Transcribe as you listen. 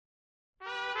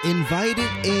Invite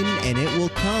it in and it will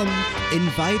come.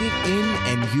 Invite it in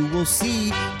and you will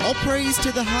see. All praise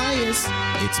to the highest.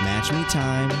 It's Match Me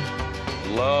time.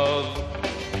 Love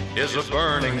is a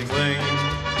burning thing,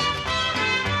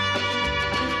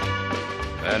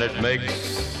 and it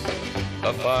makes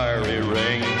a fiery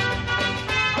ring.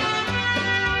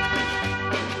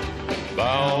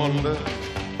 Bound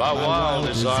by wild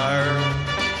desire,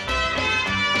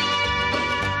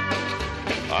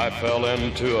 I fell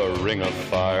into a ring of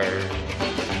fire.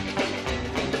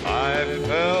 I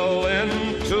fell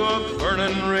into a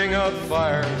burning ring of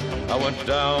fire. I went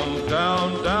down,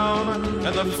 down, down,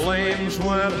 and the flames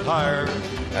went higher.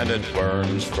 And it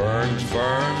burns, burns,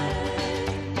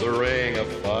 burns, the ring of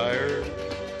fire,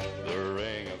 the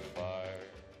ring of fire.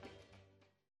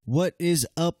 What is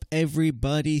up,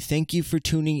 everybody? Thank you for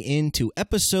tuning in to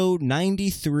episode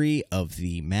 93 of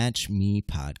the Match Me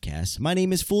podcast. My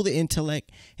name is Fool the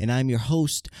Intellect, and I'm your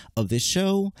host of this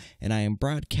show, and I am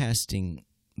broadcasting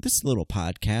this little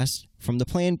podcast from the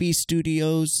Plan B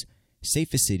Studios,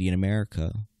 safest city in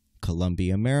America,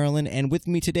 Columbia, Maryland. And with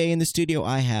me today in the studio,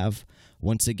 I have,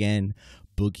 once again,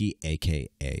 Boogie,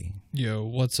 a.k.a. Yo,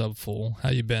 what's up, fool? How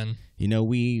you been? You know,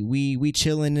 we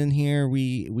chilling in here.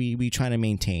 We trying to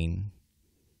maintain.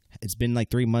 It's been like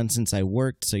 3 months since I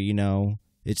worked, so, you know,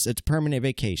 it's permanent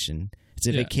vacation. It's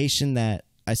a vacation that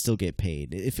I still get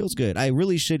paid. It feels good. I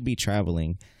really should be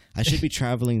traveling. I should be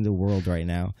traveling the world right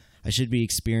now. I should be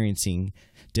experiencing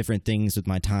different things with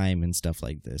my time and stuff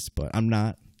like this, but I'm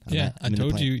not. I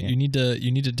told you you need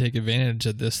to take advantage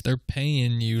of this. They're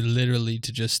paying you literally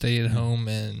to just stay at home,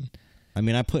 and I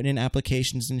mean, I put in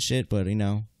applications and shit, but, you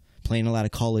know, playing a lot of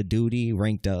Call of Duty,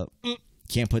 ranked up.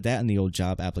 Can't put that in the old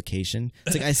job application.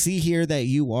 It's like, I see here that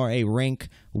you are a rank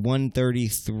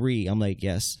 133. I'm like,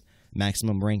 yes,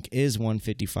 maximum rank is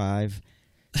 155.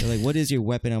 They're like, what is your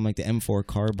weapon? I'm like, the M4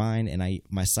 carbine, and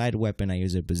my side weapon, I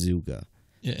use a bazooka.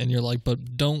 Yeah, and you're like,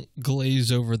 but don't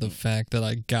glaze over the fact that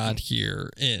I got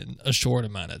here in a short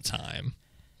amount of time.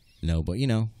 No, but, you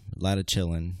know, a lot of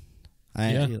chilling.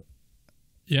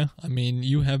 Yeah, I mean,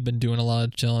 you have been doing a lot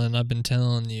of chilling. I've been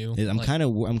telling you. I'm kind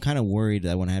of worried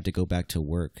that when I have to go back to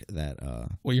work that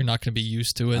well, you're not going to be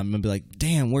used to it. I'm gonna be like,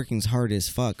 damn, working's hard as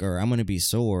fuck, or I'm gonna be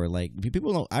sore. Like,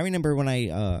 people don't. I remember when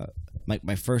I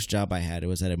my first job I had, it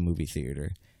was at a movie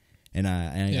theater, and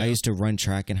I used to run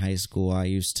track in high school. I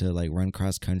used to like run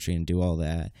cross country and do all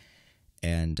that,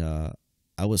 and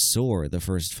I was sore after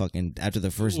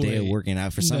the first day of working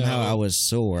out. Somehow I was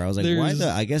sore. I was like,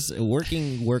 I guess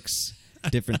working works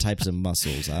different types of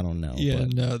muscles. I don't know. Yeah,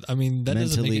 no, I mean, that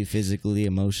mentally, physically,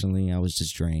 emotionally, I was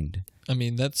just drained. I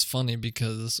mean, that's funny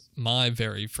because my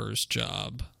very first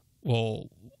job, well,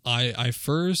 I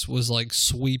first was like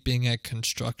sweeping at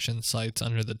construction sites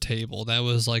under the table. That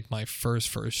was like my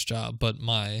first job, but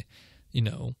my,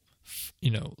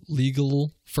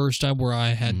 legal first job where I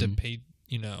had to pay,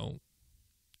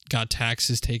 got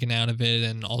taxes taken out of it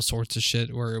and all sorts of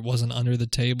shit where it wasn't under the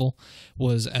table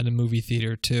was at a movie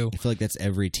theater too. I feel like that's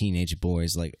every teenage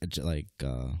boy's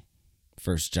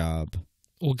first job.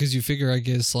 Well, because you figure, I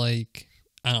guess, like,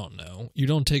 I don't know, you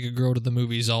don't take a girl to the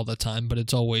movies all the time, but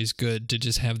it's always good to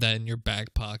just have that in your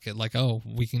back pocket. Like, oh,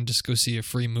 we can just go see a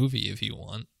free movie if you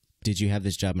want. Did you have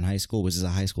this job in high school? Was this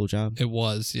a high school job? It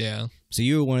was, yeah. So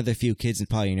you were one of the few kids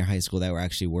probably in your high school that were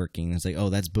actually working. It's like, oh,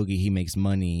 that's Boogie, he makes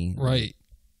money. Right.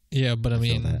 Yeah, but I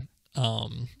mean, whole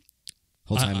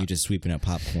time you just sweeping up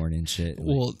popcorn and shit.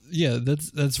 Well, yeah,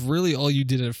 that's really all you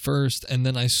did at first, and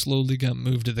then I slowly got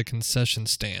moved to the concession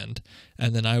stand,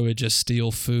 and then I would just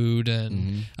steal food,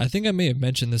 and I think I may have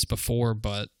mentioned this before,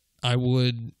 but I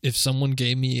would, if someone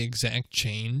gave me exact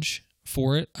change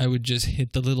for it, I would just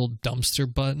hit the little dumpster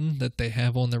button that they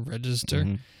have on the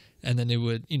register, and then it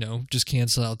would, just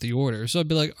cancel out the order. So I'd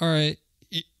be like, all right,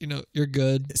 you're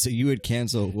good. So you would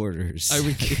cancel orders. I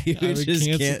would just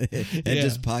cancel and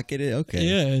just pocket it. Okay.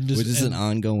 Yeah. And was this an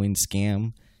ongoing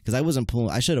scam? Because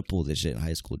I should have pulled this shit in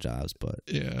high school jobs, but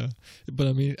yeah. But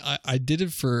I mean, I did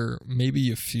it for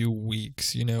maybe a few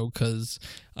weeks, because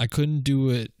I couldn't do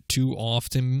it too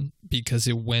often because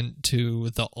it went to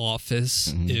the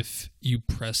office if you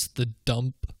press the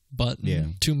dump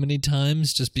button too many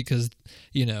times, just because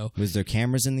was there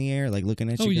cameras in the air like looking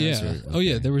at you guys?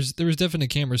 Okay. There was definitely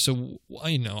cameras, so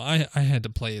I had to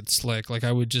play it slick. Like,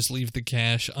 I would just leave the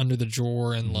cash under the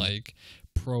drawer and like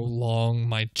prolong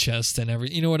my chest and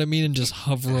everything, you know what I mean, and just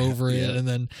hover over it. And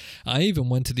then I even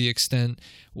went to the extent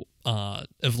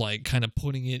of like kind of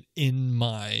putting it in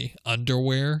my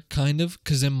underwear, kind of,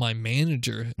 because then my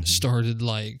manager started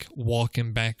like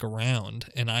walking back around,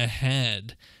 and I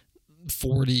had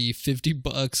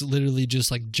 $40-50 literally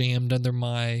just like jammed under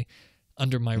my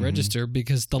under my register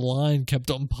because the line kept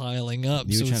on piling up.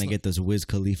 You were So trying it's to get those Wiz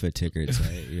Khalifa tickets,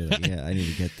 right? You're like, yeah, I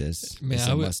need to get this. Man, It's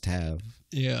I a would- must-have.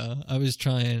 Yeah, I was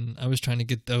trying to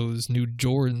get those new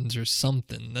Jordans or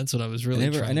something. That's what I was really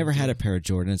trying I never to had do. a pair of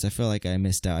Jordans. I feel like I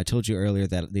missed out. I told you earlier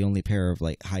that the only pair of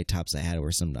like high tops I had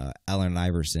were some Allen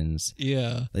Iversons.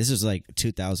 Yeah. This was like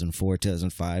 2004,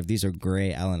 2005. These are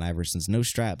gray Allen Iversons, no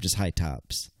strap, just high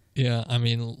tops. Yeah, I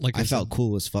mean, like I I felt said,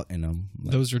 cool as fuck in them.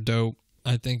 those are dope.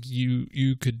 I think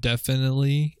you could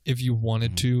definitely, if you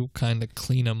wanted to, kind of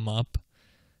clean them up.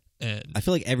 And I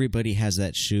feel like everybody has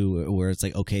that shoe where it's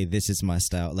like, okay, this is my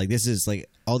style. Like this is like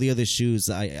all the other shoes.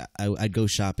 I'd go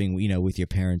shopping, with your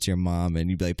parents, your mom, and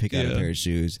you'd be like, pick out a pair of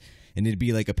shoes, and it'd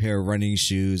be like a pair of running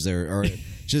shoes or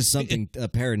just something, a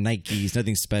pair of Nikes,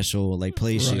 nothing special, like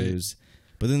play shoes.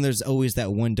 But then there's always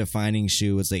that one defining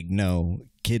shoe. It's like, no,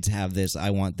 kids have this. I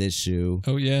want this shoe.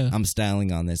 oh yeah, I'm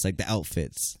styling on this. Like the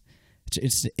outfits.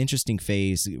 It's an interesting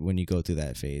phase when you go through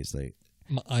that phase. Like.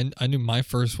 I knew my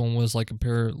first one was like a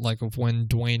pair like of when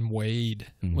Dwayne Wade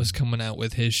was coming out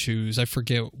with his shoes. I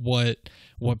forget what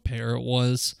pair it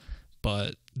was,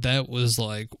 but that was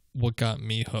like what got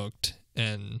me hooked.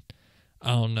 And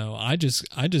I don't know. I just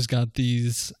got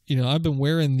these. I've been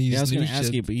wearing these. Yeah, I was new going to ask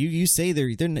shit. you, but you say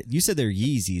they're not, you said they're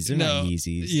Yeezys. They're not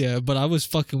Yeezys. Yeah, but I was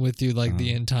fucking with you like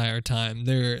the entire time.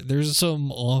 There's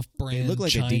some off-brand They look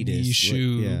like Chinese Adidas.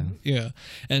 shoe. Yeah.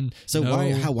 And So no,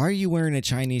 why are you wearing a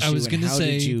Chinese shoe? I was and gonna how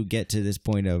did say- you get to this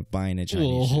point of buying a Chinese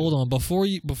well, shoe? hold on. Before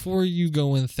you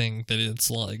go and think that it's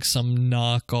like some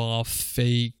knockoff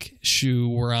fake shoe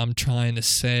where I'm trying to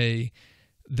say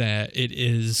that it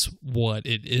is what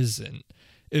it isn't.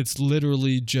 It's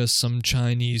literally just some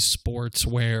Chinese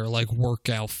sportswear, like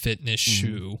workout fitness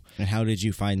shoe. And how did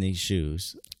you find these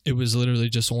shoes? It was literally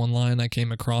just online. I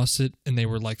came across it, and they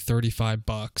were like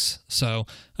 $35. So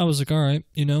I was like, all right,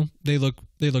 they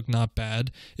look not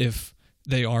bad. If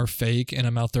they are fake and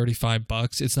I'm out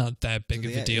 $35, it's not that big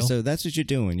of a deal. So that's what you're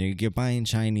doing. You're buying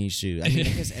Chinese shoes. I mean, I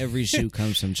guess every shoe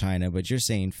comes from China, but you're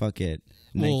saying, fuck it.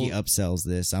 Nike upsells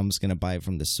this. I'm just going to buy it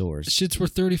from the source. Shits were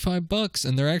 $35,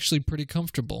 and they're actually pretty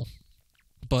comfortable.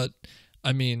 But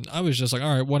I mean, I was just like,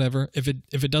 all right, whatever. If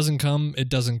it doesn't come, it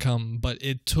doesn't come. But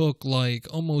it took like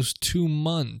almost 2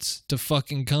 months to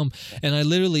fucking come, and I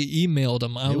literally emailed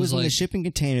them. It was in like, the shipping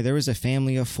container. There was a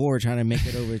family of 4 trying to make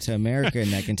it over to America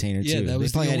in that container Yeah, too. that They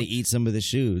was the probably had only- to eat some of the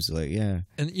shoes. Like, yeah.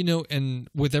 and and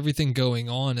with everything going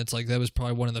on, it's like that was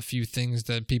probably one of the few things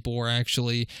that people were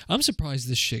actually. I'm surprised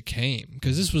this shit came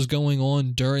because this was going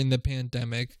on during the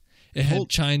pandemic. It had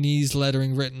Chinese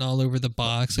lettering written all over the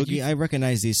box. Like, Boogie, I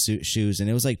recognize these shoes, and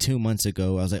it was like 2 months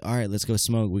ago. I was like, all right, let's go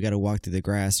smoke. We got to walk through the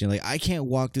grass. And you're like, I can't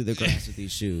walk through the grass with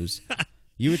these shoes.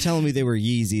 You were telling me they were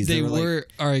Yeezys. They were were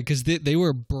all right because they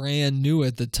were brand new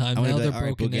at the time. I Now like, they're all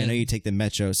right, broken Boogie, I know in. you take the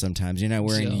Metro sometimes. You're not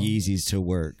wearing So- Yeezys to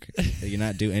work. You're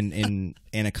not doing in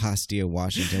Anacostia,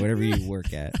 Washington, whatever you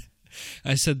work at.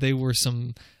 I said they were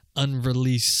some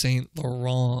unreleased Saint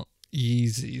Laurent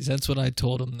Yeezys. That's what I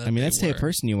told them. That I mean, they that's the type of were.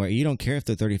 person you are. You don't care if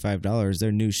they're $35.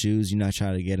 They're new shoes. You're not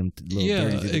trying to get them a little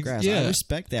dirty through the grass. yeah. I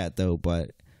respect that, though,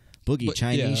 but Boogie, But,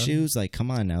 Chinese yeah. shoes? Like,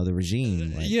 come on now, the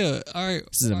regime. Like, Yeah, all right.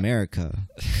 this is America.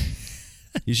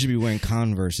 You should be wearing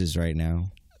Converses right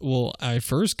now. Well, I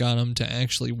first got them to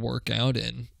actually work out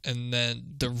in, and then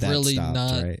they're That really stopped,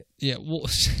 not. right? Yeah, well,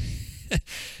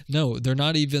 no, they're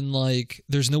not even like.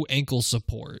 There's no ankle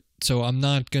support, so I'm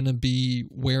not gonna be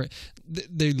wearing.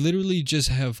 They literally just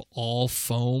have all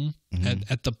foam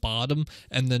at the bottom,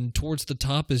 and then towards the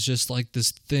top is just like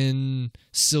this thin,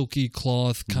 silky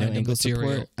cloth kind of ankle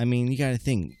material. support. I mean, you got to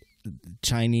think.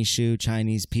 Chinese shoe,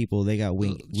 Chinese people, they got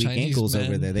weak Chinese ankles men.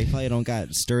 over there. They probably don't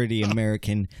got sturdy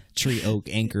American tree oak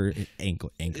anchors.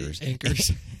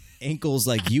 Anchors. Ankles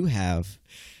like you have.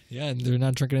 Yeah, and they're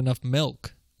not drinking enough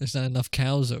milk. There's not enough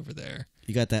cows over there.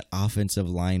 You got that offensive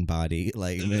line body,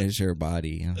 like miniature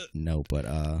body. No, but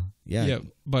yeah. Yeah,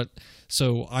 but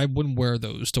so I wouldn't wear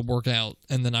those to work out,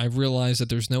 and then I realized that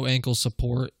there's no ankle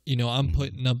support. I'm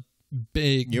putting up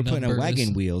big. You're putting numbers. a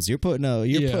wagon wheels. You're putting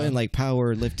like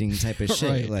power lifting type of shit.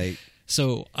 Right. Like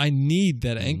So I need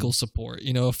that ankle support.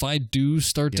 If I do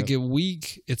start to Yep. get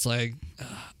weak, it's like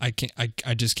I can't.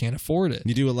 I just can't afford it.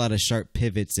 you do a lot of sharp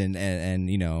pivots and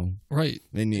Right.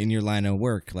 in your line of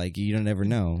work. Like you don't ever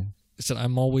know. So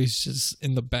I'm always just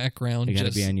in the background, You got to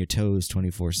just be on your toes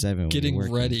 24/7. getting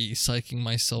ready, psyching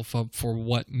myself up for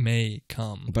what may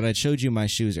come. But I showed you my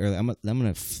shoes earlier. I'm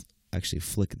gonna actually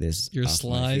flick this. Your off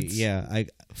my feet. slides? Yeah,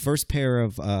 first pair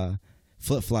of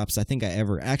flip flops I think I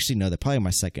ever they're probably my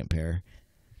second pair.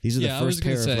 These are Yeah, I the was first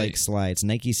gonna pair of say- like slides,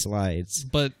 Nike slides.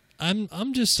 But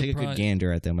I'm just Take a surprised. good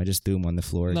gander at them. I just threw them on the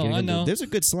floor. No, I know. Those are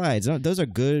good slides. Those are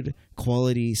good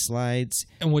quality slides.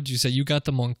 And what'd you say? You got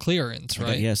them on clearance,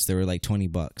 right? Yes, they were like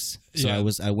 $20. So Yeah.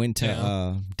 I went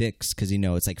to Dick's because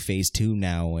it's like phase 2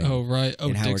 now. Oh, right. Oh,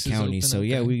 in Howard Dick's is County. open, So okay.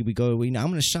 yeah, we go. I'm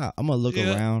gonna shop. I'm gonna look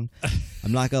Yeah. around.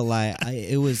 I'm not gonna lie.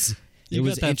 It was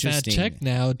got that interesting. fat check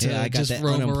now to I got just that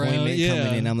roam unemployment around. Yeah.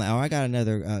 coming in. I'm like, I got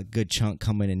another good chunk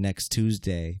coming in next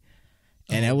Tuesday.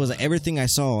 And it was like, everything I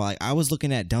saw. Like I was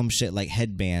looking at dumb shit like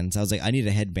headbands. I was like, I need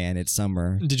a headband. It's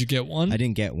summer. Did you get one? I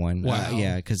didn't get one. Wow.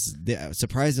 Yeah, because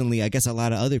surprisingly, I guess a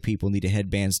lot of other people needed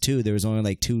headbands too. There was only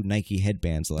like 2 Nike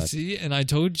headbands left. See, and I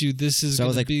told you this is So I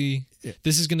was gonna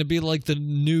like- be like the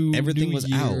new Everything new was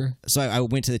year. out. So I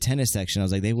went to the tennis section. I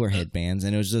was like, they wear headbands,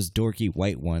 and it was just dorky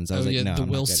white ones. I was Oh like, yeah, no, the I'm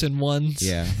not Wilson ones.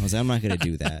 gonna, yeah, I was like, I'm not gonna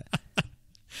do that.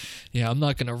 Yeah, I'm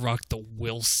not gonna rock the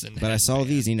Wilson. But I saw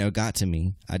headband. these, got to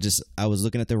me. I was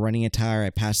looking at the running attire. I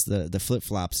passed the flip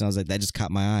flops, and I was like, that just caught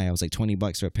my eye. I was like,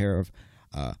 $20 for a pair of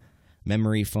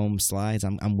memory foam slides.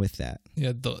 I'm with that.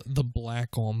 Yeah, the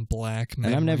black on black And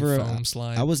memory I'm never. foam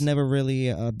slides. I was never really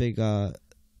a big.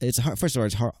 It's hard. First of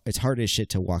all, it's hard as shit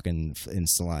to walk in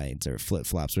slides or flip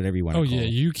flops, whatever you want to Oh call yeah, it.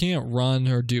 you can't run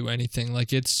or do anything.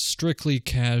 Like it's strictly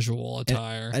casual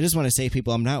attire. I just want to say,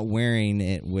 people, I'm not wearing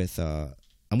it with.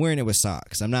 I'm wearing it with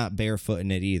socks. I'm not barefooting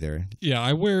it either.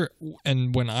 Yeah,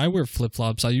 and when I wear flip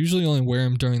flops, I usually only wear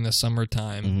them during the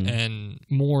summertime, Mm-hmm. and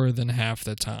more than half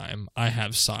the time I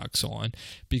have socks on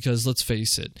because let's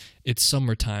face it, it's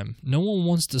summertime. No one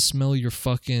wants to smell your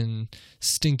fucking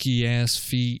stinky ass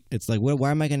feet. It's like,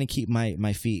 why am I going to keep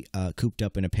my feet cooped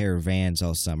up in a pair of Vans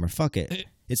all summer? Fuck it.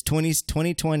 It's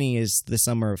 2020 is the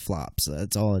summer of flops.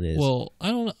 That's all it is. Well,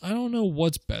 I don't know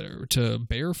what's better, to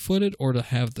barefoot it or to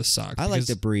have the socks. I like because-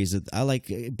 the breeze. I like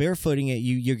barefooting it.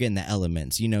 You're getting the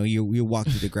elements. You walk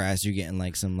through the grass. You're getting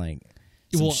like some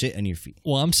shit on your feet.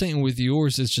 Well, I'm saying with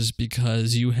yours, it's just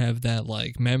because you have that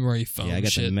like memory foam. Yeah, I got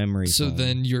the shit. memory So foam.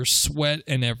 then your sweat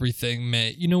and everything,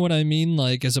 may you know what I mean?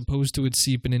 Like as opposed to it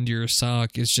seeping into your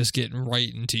sock, it's just getting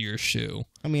right into your shoe.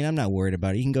 I mean, I'm not worried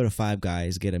about it. You can go to Five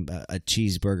Guys, get a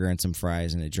cheeseburger and some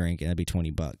fries and a drink, and that'd be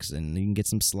 $20. And you can get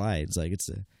some slides. Like it's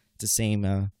the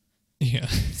same Yeah,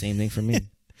 same thing for me.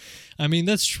 I mean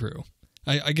that's true.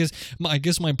 I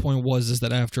guess my point was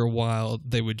that after a while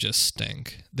they would just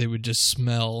stink. They would just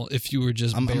smell if you were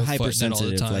just I'm barefooting it all the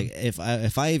hypersensitive. time. Like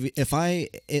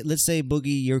let's say,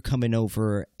 Boogie, you're coming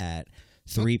over at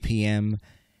 3 p.m.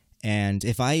 and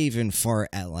if I even fart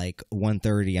at like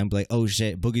 1:30, I'm like, oh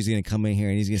shit, Boogie's gonna come in here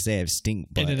and he's gonna say I have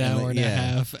stink butt. in an And hour like, and a yeah.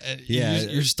 half, Yeah.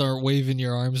 you start waving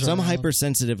your arms. So I'm around.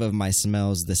 hypersensitive of my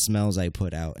smells, the smells I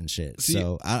put out and shit. See,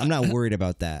 So I'm not worried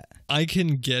about that. I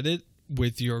can get it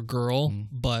with your girl, Mm-hmm.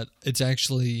 but it's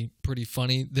actually pretty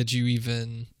funny that you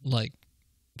even like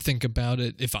think about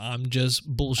it if I'm just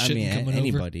bullshitting I mean, coming over.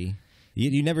 anybody.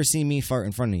 You never see me fart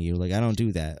in front of you. Like I don't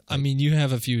do that. I mean, you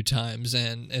have a few times,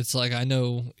 and it's like I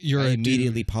know you're I a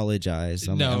immediately dude. apologize.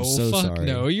 I'm No, so fuck sorry.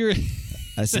 no, you're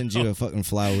I send you a fucking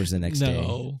flowers the next day.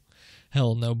 no.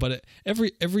 Hell no, but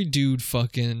every dude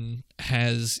fucking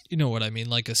has, you know what I mean,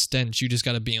 like a stench. You just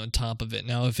got to be on top of it.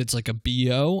 Now, if it's like a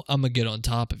BO, I'm gonna get on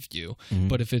top of you.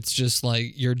 But if it's just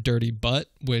like your dirty butt,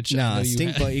 which I know Nah, you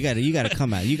stink ha- butt. You gotta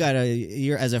come out.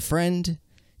 You're as a friend.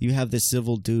 You have the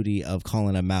civil duty of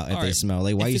calling them out if All they right. smell.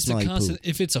 Like, why If you it's smell a like constant- poop?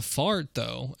 If it's a fart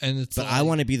though, and it's But like, I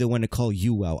want to be the one to call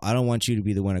you out. I don't want you to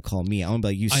be the one to call me. I want to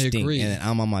be like, you I stink, agree. and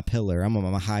I'm on my pillar. I'm on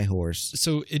my high horse.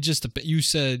 so it just you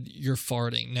said you're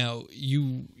farting. Now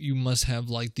you must have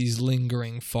like these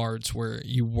lingering farts where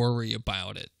you worry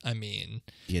about it. I mean,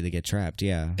 Yeah, they get trapped.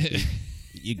 Yeah.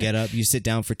 You get up, you sit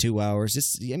down for 2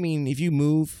 hours. I mean, if you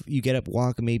move, you get up,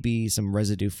 walk, maybe some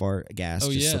residue fart gas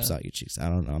Oh, just yeah. slips out your cheeks. I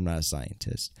don't know. I'm not a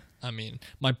scientist. I mean,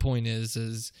 my point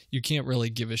is you can't really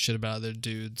give a shit about other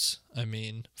dudes. I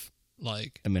mean,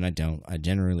 like I mean, I don't. I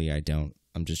don't.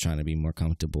 I'm just trying to be more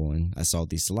comfortable, and I saw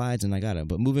these slides, and I got it.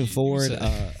 But moving forward,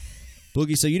 said-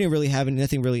 Boogie, so you didn't really have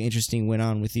nothing really interesting went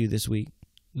on with you this week?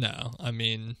 no, I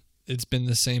mean, it's been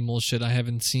the same old shit. I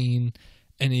haven't seen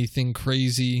anything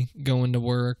crazy going to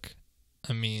work.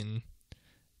 I mean,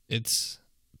 it's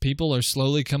people are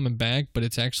slowly coming back, but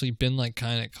it's actually been like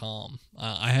kind of calm.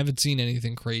 I haven't seen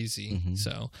anything crazy.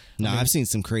 So No, I mean, I've seen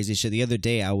some crazy shit. The other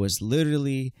day, I was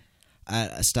literally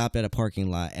I stopped at a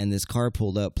parking lot, and this car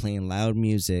pulled up playing loud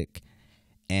music,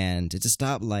 and it's a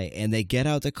stoplight, and they get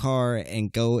out the car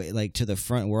and go like to the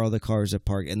front where all the cars are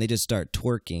parked, and they just start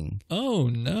twerking. oh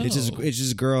no, It's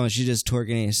just a girl, and she's just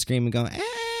twerking and screaming, going,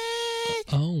 "Ah!"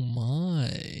 Oh my!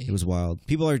 It was wild.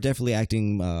 People are definitely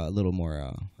acting a little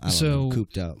more,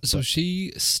 cooped up. So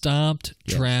she stopped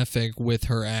traffic with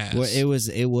her ass. Well, it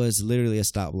was literally a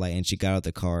stoplight, and she got out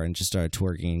the car and just started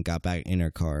twerking and got back in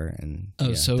her car. And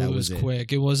so it was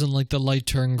quick. It wasn't like the light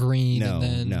turned green, No, and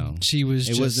then no. she was.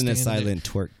 It just wasn't a standing silent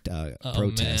twerk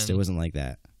protest. man. It wasn't like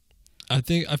that. I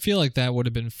feel like that would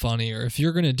have been funnier. If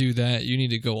you're gonna do that, you need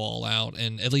to go all out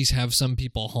and at least have some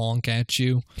people honk at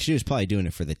you. She was probably doing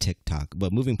it for the TikTok.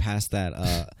 But moving past that,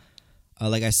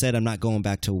 like I said, I'm not going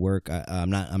back to work. I'm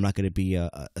not going to be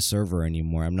a server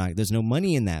anymore. I'm not. There's no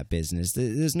money in that business.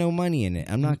 There's no money in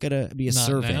it. I'm not going to be a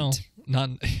servant.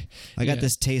 I got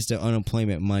this taste of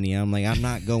unemployment money. I'm like, I'm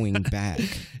not going back.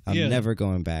 I'm never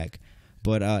going back.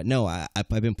 But no, I've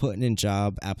been putting in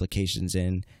job applications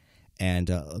in.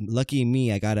 And lucky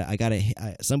me,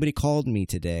 somebody called me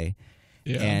today,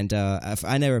 and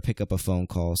I never pick up a phone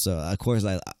call. So of course,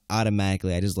 I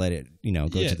just let it, go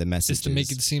to the messages. Just to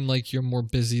make it seem like you're more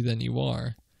busy than you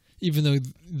are, even though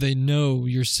they know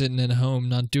you're sitting at home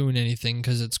not doing anything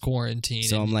because it's quarantine.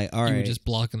 So I'm like, all right, you were just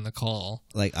blocking the call.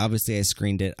 Like obviously, I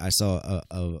screened it. I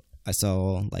screened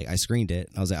it.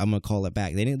 I was like, I'm gonna call it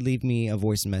back. They didn't leave me a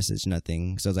voice message,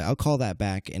 nothing. So I was like, I'll call that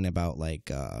back in about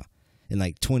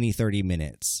in 20, 30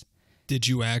 minutes. Did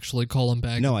you actually call him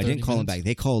back? No, I didn't call him back.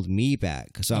 They called me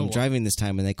back. So I'm driving this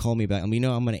time, and they call me back. I'm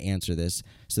going to answer this.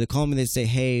 So they call me. They say,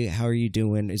 "Hey, how are you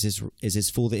doing? Is this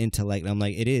Fool the Intellect?" And I'm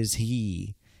like, "It is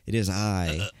he. It is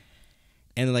I."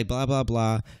 And they're like, blah blah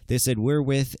blah. They said we're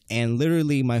with, and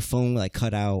literally my phone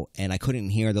cut out, and I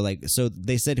couldn't hear. They're like, so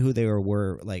they said who they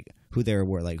were, who they're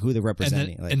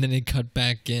representing, and then they cut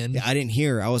back in. I didn't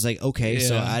hear. I was like, okay,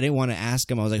 so I didn't want to ask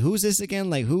him. I was like, who's this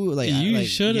again? You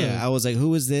should have. Yeah, I was like,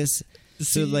 who is this?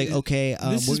 So okay,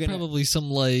 this is probably some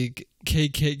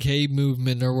KKK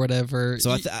movement or whatever.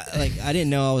 So I didn't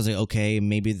know. I was like, okay,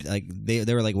 maybe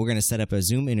they were like, we're gonna set up a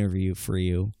Zoom interview for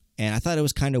you. And I thought it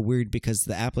was kind of weird because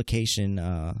the application,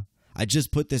 I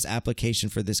just put this application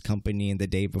for this company in the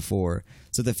day before.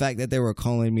 So the fact that they were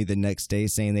calling me the next day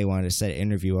saying they wanted to set an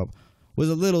interview up was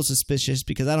a little suspicious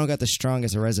because I don't got the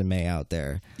strongest resume out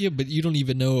there. Yeah, but you don't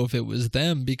even know if it was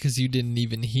them because you didn't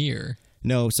even hear.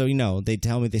 No, so they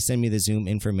tell me, they send me the Zoom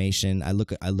information. I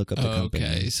look up the company.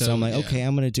 Okay, so I'm like, okay,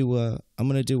 I'm gonna do a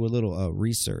little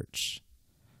research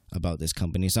about this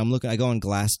company. So I go on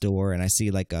Glassdoor and I see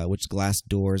which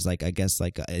Glassdoor is I guess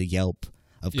a Yelp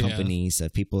of companies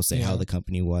that people say how the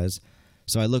company was.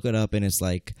 So I look it up and it's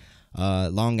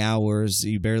long hours,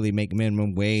 you barely make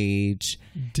minimum wage.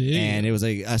 Damn. And it was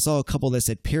I saw a couple that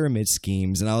said pyramid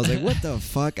schemes and I was like, what the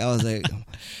fuck? I was like,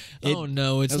 oh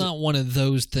no, it's not one of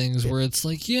those things where it's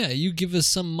you give us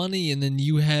some money and then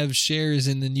you have shares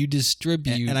and then you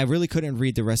distribute. And I really couldn't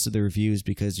read the rest of the reviews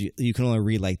because you can only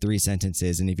read 3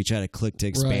 sentences, and if you try to click to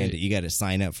expand it, you got to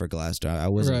sign up for Glassdoor. I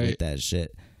wasn't with that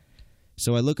shit.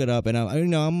 So I look it up and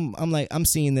I'm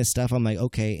seeing this stuff. I'm like,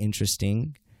 okay,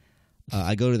 interesting.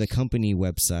 I go to the company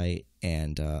website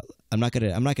and I'm not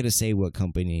gonna say what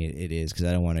company it is because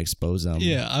I don't want to expose them.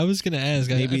 Yeah, I was gonna ask.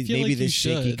 Maybe this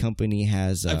shaky shaky company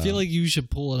has. I feel like you should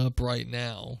pull it up right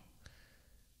now.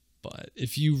 But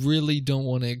if you really don't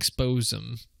want to expose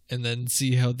them and then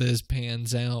see how this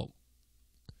pans out,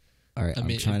 all right.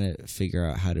 I'm trying to figure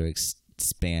out how to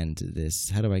expand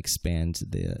this. How do I expand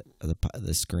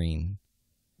the screen?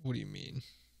 What do you mean?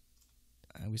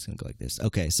 I'm just gonna go like this.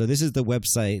 Okay, so this is the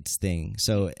website's thing.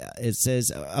 So it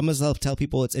says I'm gonna tell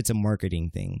people it's a marketing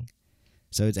thing.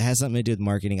 So it has something to do with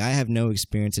marketing. I have no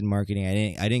experience in marketing.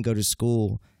 I didn't go to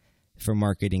school for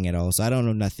marketing at all, so I don't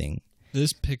know nothing.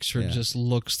 This picture just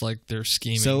looks like they're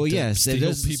scheming to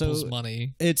steal people's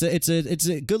money. It's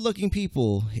a good looking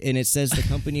people, and it says the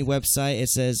company website. It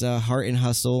says Heart and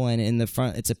Hustle, and in the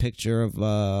front it's a picture of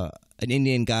an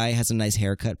Indian guy, has a nice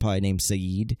haircut, probably named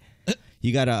Saeed.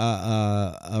 You got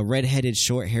a redheaded,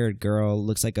 short-haired girl.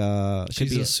 Looks like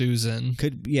she's a Susan.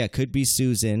 Could be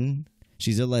Susan.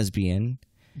 She's a lesbian.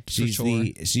 She's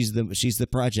the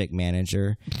project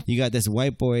manager. You got this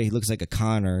white boy. He looks like a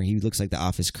Connor. He looks like the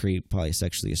office creep. Probably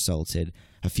sexually assaulted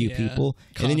a few people.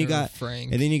 Connor, and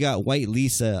then you got white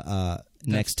Lisa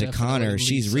next to Connor. Lisa.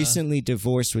 She's recently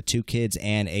divorced with 2 kids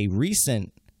and a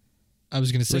recent. I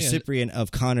was going to say recipient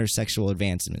of Connor's sexual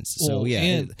advancements. So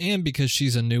and because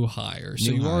she's a new hire,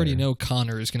 so you already know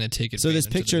Connor is going to take advantage. So this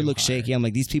picture looks shaky. I'm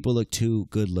like, these people look too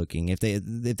good looking. If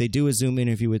they do a Zoom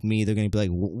interview with me, they're going to be like,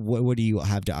 what do you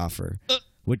have to offer?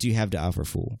 What do you have to offer,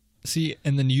 fool? See,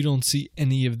 and then you don't see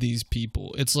any of these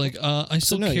people. It's like I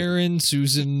saw Karen,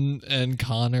 Susan, and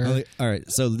Connor. All right,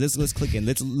 so let's click in.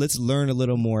 Let's learn a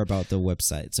little more about the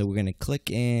website. So we're going to click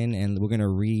in and we're going to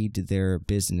read their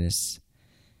business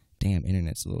Damn,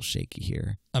 internet's a little shaky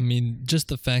here. I mean, just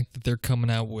the fact that they're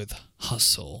coming out with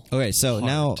hustle. Okay, so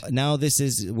now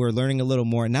we're learning a little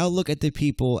more. Now look at the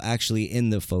people actually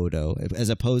in the photo as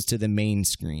opposed to the main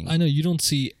screen. I know you don't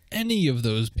see any of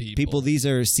those people. These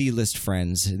are C-list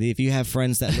friends. If you have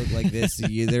friends that look like this,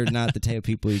 they're not the type of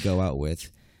people you go out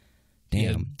with. Damn.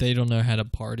 Yeah, they don't know how to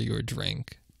party or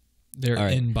drink. They're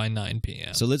in by 9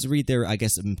 p.m. So let's read their,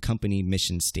 company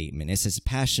mission statement. It says,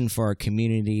 "Passion for our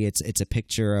community." It's a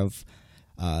picture of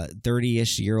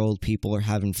 30-ish-year-old people are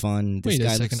having fun. Wait a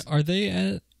second. Are they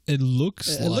at... It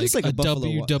looks like a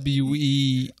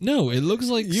WWE... No, it looks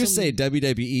like... You say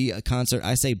WWE concert.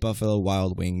 I say Buffalo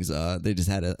Wild Wings. They just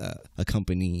had a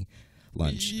company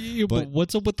lunch. Yeah, but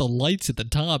what's up with the lights at the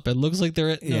top? It looks like they're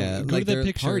at... like they're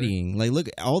partying. Like, look,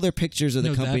 all their pictures of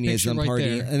the company is them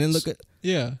partying. There. And then look at...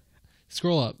 Yeah.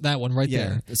 Scroll up. That one right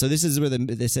there. So this is where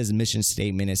this says mission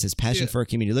statement. It says passion for our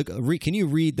community. Look, can you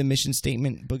read the mission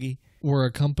statement, Boogie? We're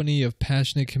a company of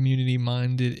passionate,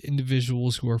 community-minded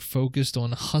individuals who are focused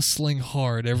on hustling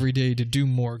hard every day to do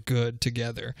more good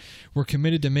together. We're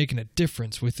committed to making a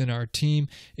difference within our team,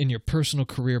 in your personal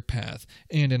career path,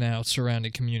 and in our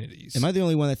surrounding communities. Am I the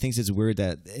only one that thinks it's weird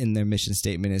that in their mission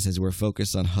statement it says we're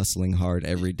focused on hustling hard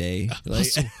every day?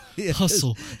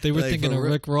 Hustle. They were thinking of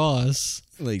Rick Ross.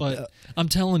 But I'm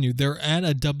telling you, they're at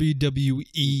a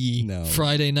WWE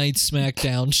Friday Night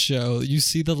SmackDown show. You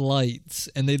see the lights,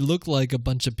 and they look like a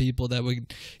bunch of people that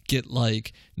would get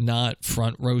not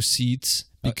front row seats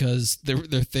because their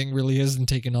thing really hasn't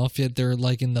taken off yet. They're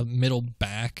in the middle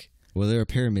back. Well, they're a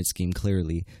pyramid scheme,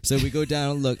 clearly. So we go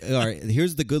down and look. All right,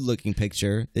 here's the good-looking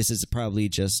picture. This is probably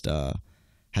just, how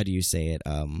do you say it?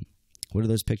 What are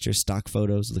those pictures? Stock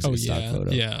photos? Looks like a stock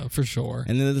photo. Yeah, for sure.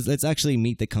 And then let's actually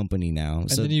meet the company now. And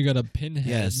then you got a pinhead.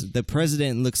 Yes, the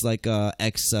president looks like a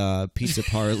ex-pizza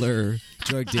parlor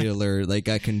drug dealer,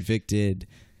 got convicted.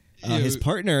 His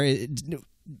partner...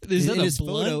 Is that a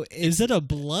blunt? Is that a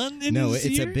blunt in his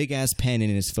it's ear? a big-ass pen in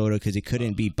his photo because he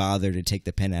couldn't be bothered to take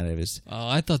the pen out of his... Oh,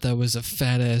 I thought that was a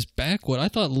fat-ass backwood. I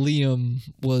thought Liam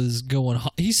was going...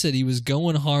 He said he was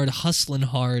going hard, hustling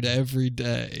hard every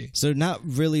day. So not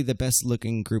really the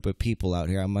best-looking group of people out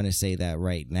here. I'm going to say that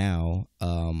right now.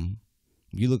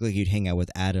 You look like you'd hang out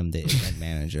with Adam, the event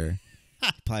manager.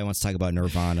 Probably wants to talk about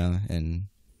Nirvana and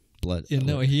blood. Yeah,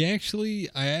 no,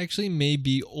 I actually may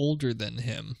be older than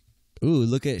him. Ooh,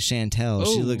 look at Chantel.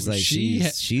 She looks like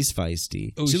she's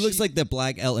feisty. She looks like the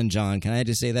black Elton John. Can I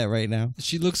just say that right now?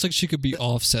 She looks like she could be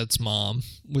Offset's mom.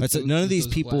 None of these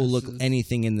people look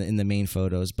anything in the main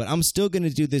photos, but I'm still going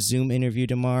to do this Zoom interview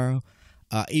tomorrow,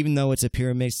 even though it's a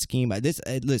pyramid scheme.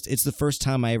 It's the first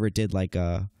time I ever did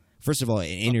first of all, an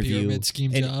interview. A pyramid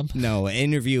scheme job? No, an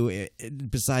interview.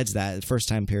 Besides that, first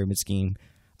time pyramid scheme.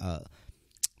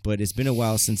 But it's been a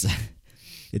while since...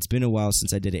 It's been a while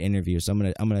since I did an interview, so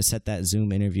I'm gonna set that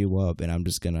Zoom interview up, and I'm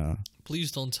just gonna...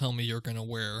 Please don't tell me you're gonna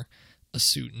wear a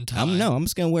suit and tie. I'm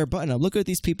just gonna wear a button up. Look at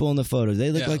these people in the photos. They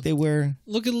look like they wear...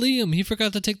 Look at Liam. He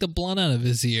forgot to take the blunt out of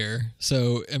his ear.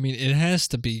 So, I mean, it has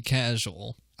to be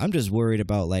casual. I'm just worried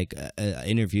about an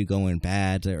interview going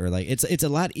bad, or it's a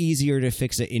lot easier to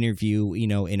fix an interview,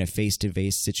 in a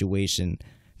face-to-face situation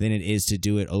than it is to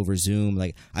do it over Zoom.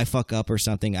 I fuck up or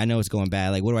something, I know it's going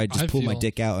bad. What do I just pull my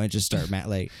dick out and just start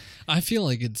I feel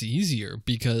like it's easier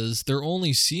because they're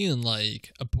only seeing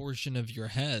a portion of your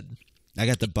head. I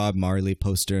got the Bob Marley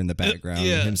poster in the background,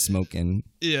 him smoking.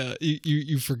 Yeah,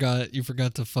 you forgot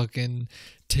to fucking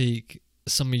take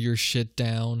some of your shit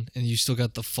down, and you still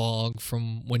got the fog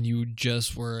from when you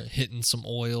just were hitting some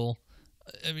oil.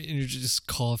 I mean, you're just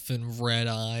coughing, red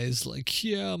eyes,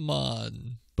 yeah,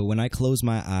 man. But when I close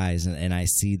my eyes and I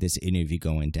see this interview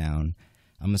going down,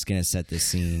 I'm just gonna set the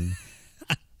scene.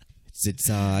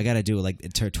 I gotta do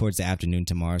it towards the afternoon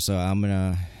tomorrow, so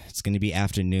it's gonna be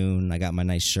afternoon. I got my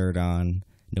nice shirt on,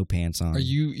 no pants on.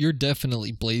 You're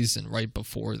definitely blazing right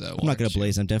before though. I'm not gonna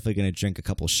blaze. I'm definitely gonna drink a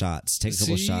couple shots, take a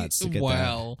couple shots to get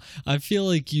Wow, I feel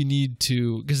like you need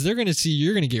to, because they're gonna see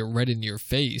you're gonna get red in your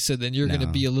face, and then you're gonna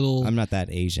be a little. I'm not that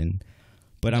Asian,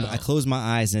 but I close my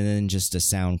eyes and then just a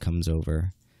sound comes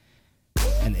over.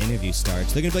 And the interview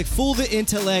starts. They're going to be fool the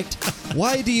intellect.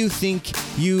 Why do you think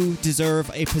you deserve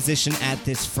a position at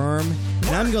this firm? And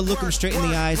I'm going to look them straight in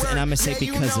the eyes, and I'm going to say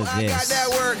because of this. I got that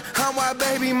work. I'm why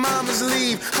baby mamas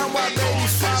leave. I'm why baby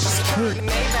fathers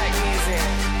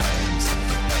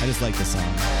I just like the song.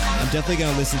 I'm definitely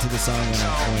going to listen to the song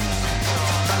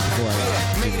before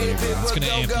I do the interview. It's going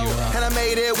to amp you up. And I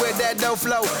made it with that dope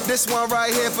flow. This one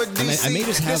right here for DC. I may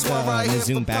just have the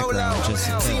Zoom background, just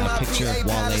a picture of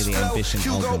Wale, the Ambition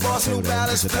album photo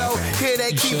as a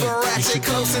background. You should.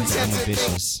 I'm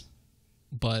ambitious.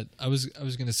 But I was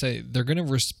gonna say they're gonna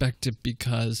respect it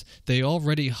because they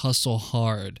already hustle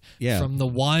hard. Yeah. From the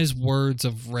wise words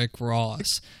of Rick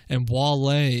Ross, and Wale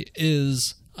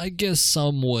is, I guess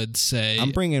some would say,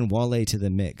 I'm bringing Wale to the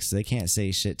mix. They can't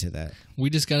say shit to that. we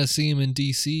just got to see him in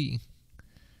D.C.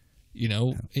 You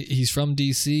know, he's from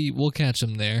D.C. We'll catch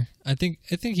him there. I think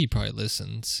he probably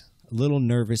listens. A little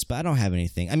nervous, but I don't have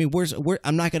anything. I mean,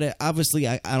 I'm not gonna. Obviously,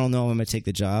 I don't know if I'm gonna take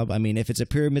the job. I mean, if it's a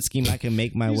pyramid scheme, I can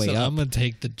make my way up. I'm gonna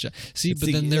take the job. See, but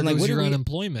See, then there like, goes what your are we-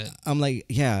 unemployment. I'm like,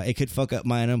 yeah, it could fuck up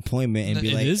my unemployment and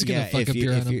be It like, is gonna fuck up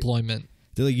your unemployment.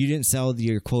 They're like, you didn't sell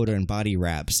your quota in body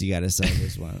wraps. You got to sell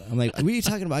this one. I'm like, what are you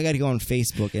talking about? I got to go on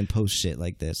Facebook and post shit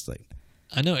like this. Like,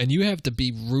 I know, and you have to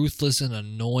be ruthless and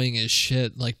annoying as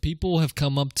shit. Like, people have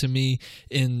come up to me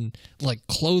in, like,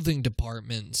 clothing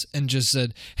departments and just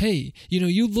said, hey, you know,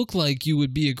 you look like you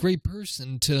would be a great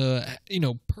person to, you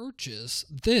know, purchase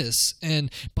this. And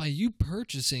by you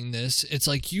purchasing this, it's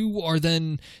like you are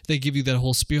then, they give you that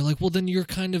whole spiel, like, well, then you're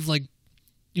kind of like,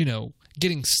 you know,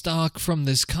 getting stock from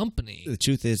this company. the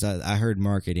truth is, I heard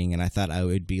marketing and I thought I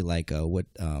would be like,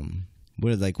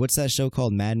 what's that show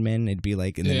called? Mad Men? It'd be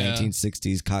like in the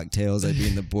 1960s cocktails. I'd be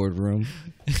in the boardroom.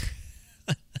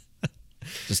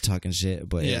 Just talking shit.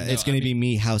 But yeah, it's going to be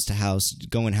me house to house,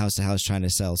 going house to house trying to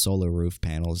sell solar roof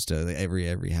panels to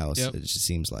every house. Yep. It just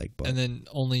seems like. But And then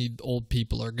only old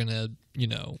people are going to, you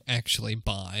know, actually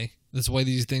buy. That's why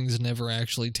these things never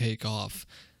actually take off.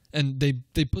 And they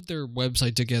put their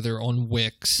website together on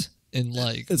Wix in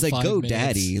like it's like 5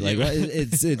 GoDaddy. minutes. Like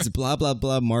Yeah. it's blah blah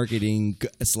blah marketing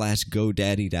 /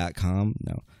 GoDaddy.com.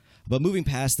 No. But moving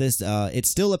past this,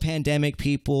 it's still a pandemic,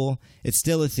 people. It's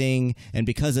still a thing, and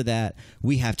because of that,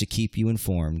 we have to keep you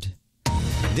informed.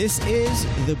 This is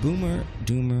the Boomer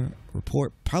Doomer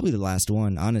Report, probably the last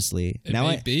one, honestly. It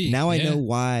may be, I yeah. know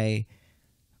why.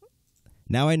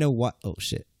 Now I know why. Oh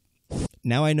shit.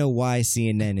 Now I know why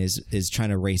CNN is trying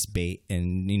to race bait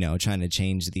and, you know, trying to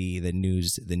change the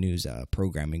news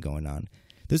programming going on.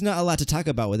 There's not a lot to talk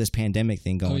about with this pandemic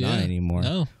thing going on anymore.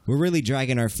 No. We're really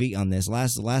dragging our feet on this.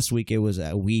 Last week it was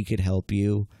we could help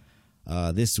you.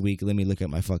 This week, let me look at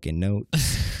my fucking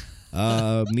notes.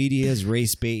 Media's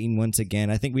race baiting once again.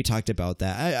 I think we talked about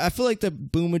that. I feel like the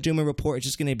Boomer Doomer Report is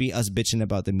just going to be us bitching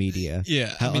about the media.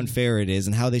 Yeah, How I mean- unfair it is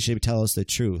and how they should tell us the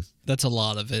truth. That's a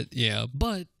lot of it, yeah.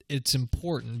 But it's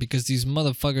important because these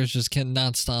motherfuckers just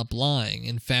cannot stop lying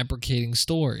and fabricating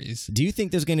stories. Do you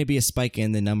think there's going to be a spike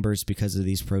in the numbers because of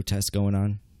these protests going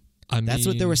on? That's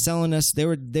what they were selling us. They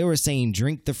were saying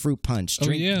drink the fruit punch.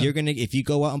 Drink, yeah. You're gonna if you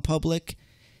go out in public,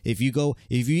 if you go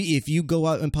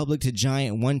out in public to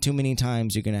Giant one too many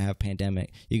times, you're gonna have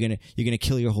pandemic. You're gonna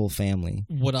kill your whole family.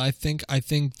 What I think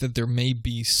that there may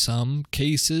be some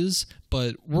cases,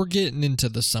 but we're getting into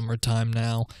the summertime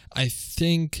now. I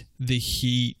think the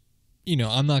heat, you know,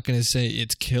 I'm not going to say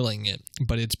it's killing it,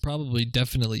 but it's probably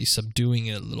definitely subduing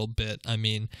it a little bit. I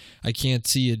mean, I can't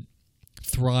see it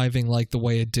thriving like the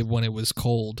way it did when it was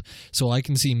cold. So I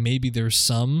can see maybe there's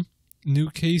some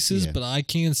new cases, Yeah. but I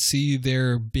can't see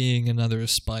there being another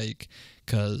spike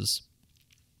because,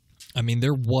 I mean,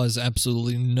 there was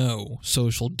absolutely no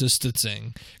social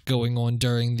distancing going on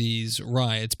during these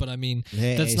riots. But I mean,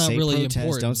 that's not say really protest.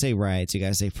 important. Don't say riots. You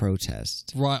gotta say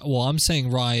protest. Well, I'm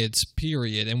saying riots,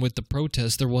 period. And with the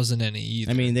protests, there wasn't any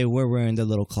either. I mean, they were wearing the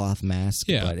little cloth mask.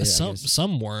 yeah, but I guess-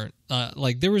 some weren't.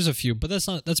 Like there was a few, but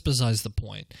that's besides the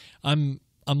point. I'm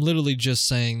literally just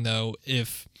saying though,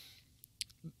 if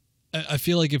I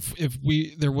feel like if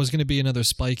there was going to be another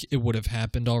spike, it would have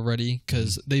happened already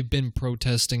because they've been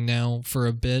protesting now for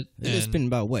a bit. It's and been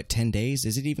about what 10 days?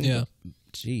 Is it even? Yeah.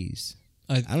 Jeez.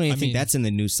 I don't even think mean, that's in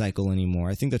the news cycle anymore.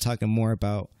 I think they're talking more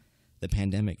about the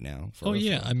pandemic now. Oh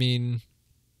yeah, I mean,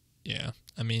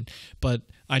 but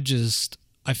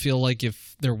I feel like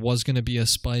if there was going to be a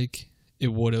spike,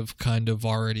 it would have kind of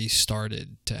already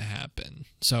started to happen.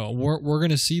 So we're going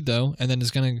to see though, and then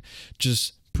it's going to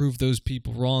just prove those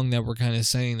people wrong that were kind of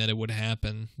saying that it would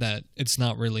happen, that it's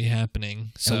not really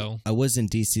happening. So I was in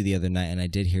DC the other night and I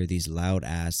did hear these loud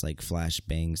ass like flash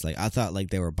bangs. Like I thought like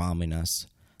they were bombing us.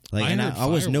 Like I and heard I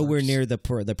was nowhere fireworks. near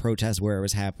the protest where it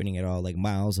was happening at all, like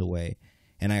miles away.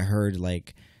 And I heard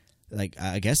like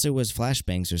I guess it was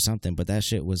flashbangs or something, but that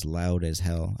shit was loud as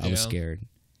hell. I was Yeah. scared.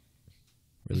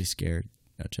 Really scared.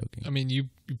 Not joking. I mean, you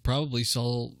probably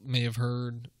may have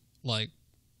heard, like,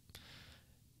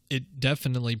 it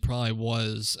definitely probably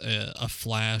was a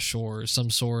flash or some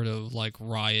sort of, like,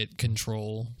 riot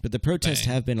control. But the protests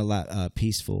bang. have been a lot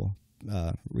peaceful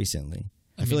recently.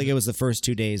 I feel like it was the first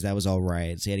 2 days that was all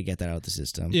riots. You had to get that out of the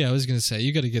system. Yeah, I was going to say,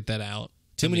 you got to get that out.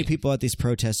 Too many people at these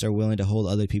protests are willing to hold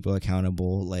other people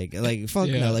accountable. Like fuck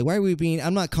no. Like, why are we being?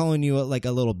 I'm not calling you like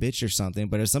a little bitch or something.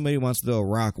 But if somebody wants to throw a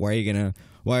rock, why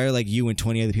are like you and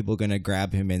 20 other people gonna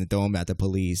grab him and throw him at the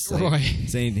police? Like, right.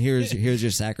 Saying here's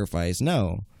your sacrifice.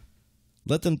 No,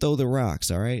 let them throw the rocks.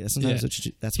 All right. Sometimes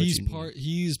that's what you need.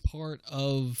 He's part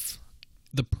of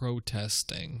the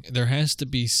protesting. There has to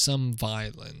be some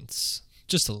violence.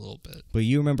 Just a little bit. But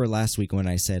you remember last week when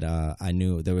I said I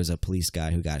knew there was a police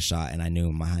guy who got shot and I knew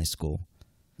him in my high school.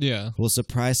 Yeah. Well,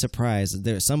 surprise, surprise.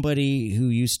 There's somebody who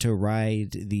used to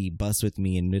ride the bus with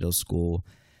me in middle school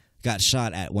got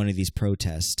shot at one of these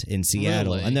protests in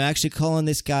Seattle. Really? And they're actually calling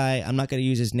this guy, I'm not going to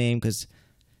use his name because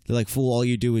they're like, fool, all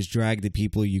you do is drag the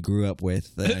people you grew up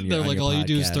with. They're like, all you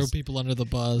do is throw people under the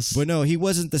bus. But no, he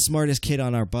wasn't the smartest kid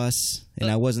on our bus, and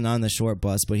I wasn't on the short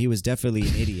bus, but he was definitely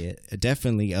an idiot.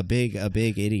 Definitely a big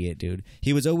idiot, dude.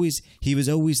 He was always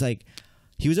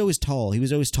tall. He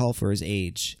was always tall for his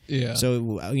age. Yeah.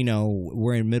 So,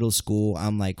 we're in middle school.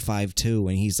 I'm like 5'2",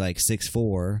 and he's like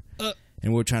 6'4".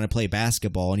 And we're trying to play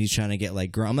basketball, and he's trying to get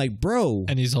like, I'm like, bro.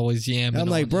 And he's always yamming. I'm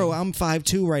like, bro, I'm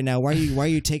 5'2" right now. Why are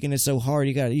you taking it so hard?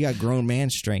 You got grown man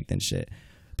strength and shit.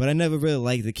 But I never really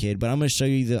liked the kid. But I'm gonna show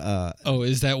you the.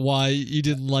 Is that why you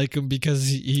didn't like him? Because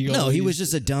he No, he was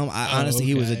just a dumb. Honestly,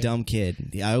 he was a dumb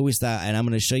kid. I always thought, and I'm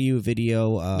gonna show you a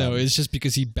video. No, it's just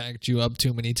because he backed you up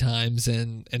too many times,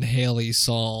 and Haley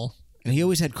saw. And he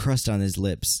always had crust on his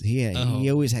lips. He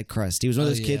always had crust. He was one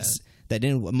of those kids that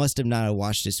must have not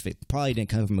washed his face. Probably didn't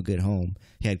come from a good home.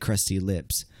 He had crusty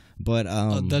lips. But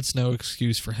that's no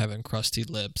excuse for having crusty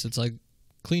lips. It's like,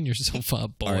 clean yourself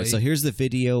up, boy. All right, so here's the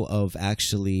video of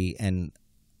so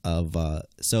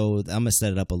I'm gonna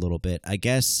set it up a little bit. I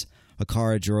guess a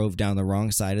car drove down the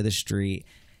wrong side of the street,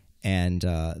 and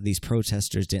these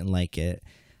protesters didn't like it.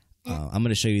 I'm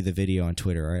gonna show you the video on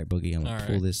Twitter. All right, Boogie, I'm gonna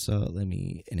pull this up. Let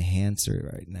me enhance it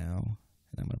right now,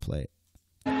 and I'm gonna play it.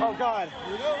 Oh God!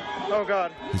 Oh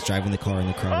God! He's driving the car in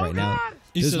the crowd right now.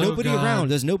 There's said, nobody around.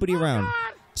 There's nobody around.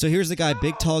 So here's the guy,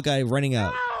 big tall guy, running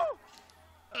up.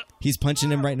 He's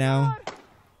punching him right now.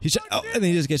 And then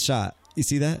he just gets shot. You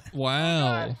see that?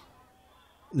 Wow.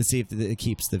 Let's see if it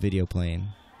keeps the video playing.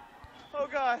 Oh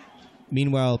God!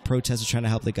 Meanwhile, protesters trying to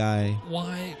help the guy.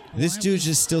 Why? This dude's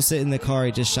just still sitting in the car.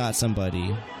 He just shot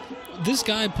somebody. This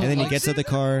guy. And then he gets out the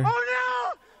car. Oh no!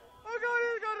 Oh God!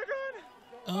 He got a gun!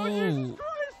 Oh.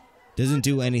 Doesn't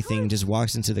do anything. Just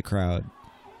walks into the crowd.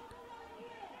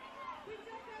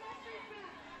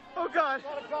 Oh God!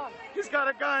 He's got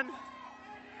a gun!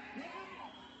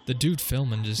 The dude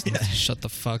filming just needs to shut the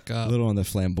fuck up. A little on the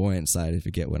flamboyant side, if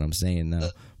you get what I'm saying now.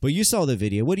 But you saw the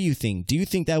video. What do you think? Do you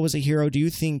think that was a hero? Do you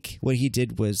think what he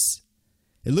did was...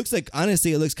 It looks like,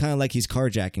 honestly, it looks kind of like he's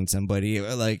carjacking somebody.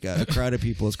 Like a crowd of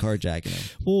people is carjacking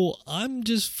him. Well, I'm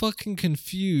just fucking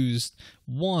confused.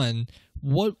 One,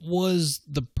 what was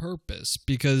the purpose?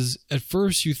 Because at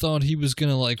first you thought he was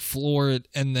gonna like floor it,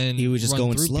 and then he was just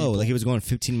going slow, people. Like he was going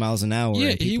 15 miles an hour.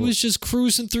 Yeah, he was just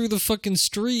cruising through the fucking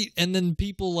street, and then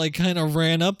people like kind of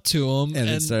ran up to him and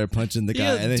then started punching the guy.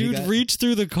 Yeah, and then dude reached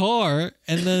through the car,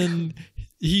 and then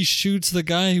he shoots the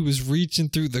guy who was reaching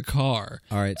through the car.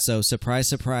 All right, so surprise,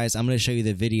 surprise, I'm going to show you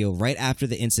the video right after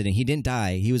the incident. He didn't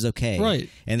die. He was okay. Right.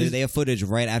 And they have footage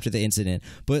right after the incident.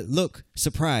 But look,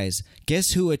 surprise.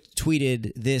 Guess who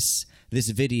tweeted this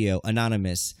video?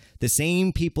 Anonymous. The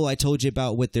same people I told you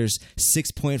about with their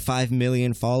 6.5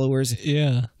 million followers.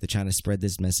 Yeah. They're trying to spread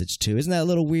this message too. Isn't that a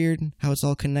little weird how it's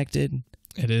all connected?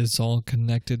 It is all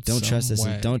connected. Don't trust this.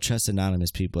 Don't trust anonymous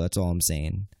people. That's all I'm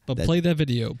saying. But play that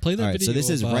video. Play that video. So this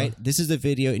is right. This is the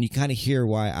video, and you kind of hear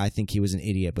why I think he was an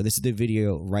idiot. But this is the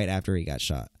video right after he got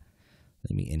shot.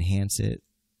 Let me enhance it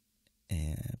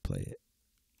and play it.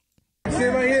 See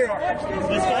right here.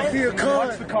 I see a car.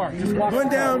 Watch the car. Run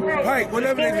down Pike,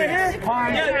 whatever it is.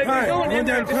 Pike. Run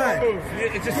down Pike.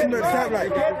 It's just sitting at the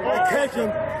stoplight. I catch him.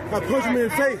 I punch him in the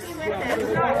face.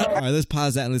 All right, let's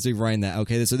pause that and let's rewind that.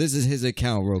 Okay, so this is his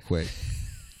account real quick.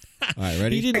 All right,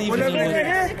 ready? He didn't even whatever it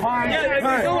is. Pike.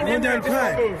 Run down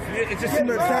Pike. It's just sitting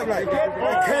at the stoplight.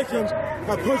 I catch him.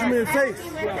 I punch him in the face.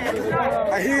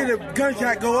 I hear the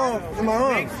gunshot go off in my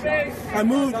arms. I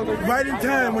moved right in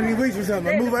time when he reached for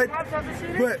something. I moved right.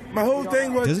 But my whole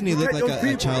thing was... Doesn't he look like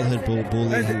a childhood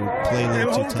bully who played a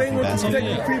little too tough in basketball?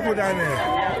 Protect the people down there.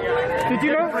 Did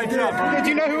you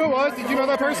know who it was? Did you know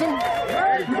that person?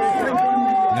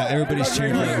 Now everybody's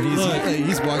cheering for him.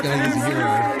 He's walking like he's a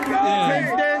hero.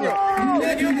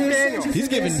 Daniel. He's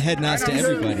giving head nods to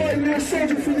everybody. He's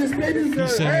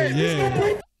saying,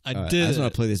 yeah. I just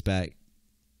want to play this back.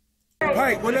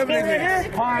 Pike, whatever it is.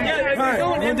 Pike,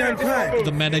 run down Pike.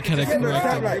 The medic had to correct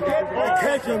him. I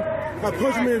catch him. I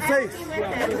punch him in the face.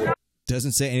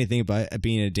 Doesn't say anything about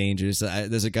being a danger.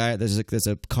 There's a guy. There's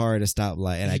a car at a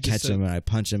stoplight, and I catch him and I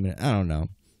punch him. And I don't know.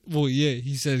 Well, yeah,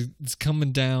 he said it's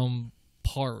coming down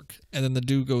Park, and then the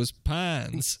dude goes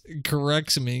Pines,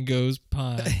 corrects me, and goes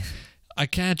Pine. I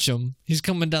catch him. He's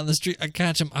coming down the street. I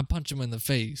catch him. I punch him in the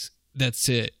face. That's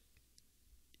it.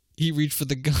 He reached for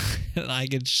the gun, and I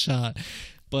get shot.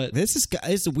 But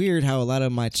it's weird how a lot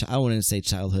of my I wouldn't say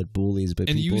childhood bullies, but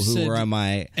people who were on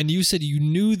my and you said you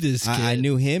knew this kid. I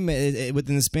knew him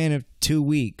within the span of 2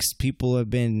 weeks. People have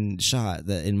been shot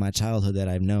in my childhood that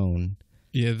I've known.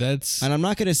 Yeah, that's and I'm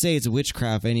not gonna say it's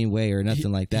witchcraft anyway or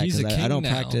nothing like that because I don't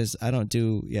practice. I don't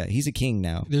do. Yeah, he's a king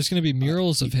now. There's gonna be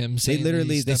murals of him. They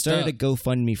started a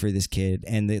GoFundMe for this kid,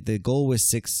 and the goal was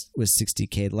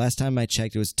 $60K. The last time I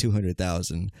checked, it was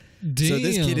 200,000. So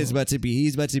this kid is about to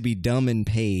be dumb and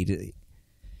paid. He's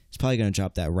probably gonna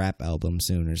drop that rap album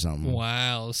soon or something.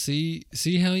 Wow. See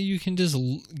how you can just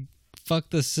fuck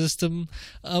the system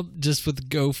up just with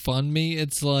GoFundMe?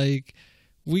 It's like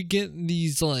we get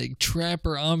these like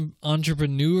trapper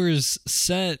entrepreneurs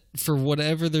set for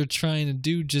whatever they're trying to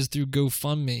do just through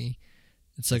GoFundMe.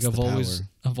 It's like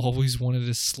I've always wanted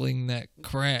to sling that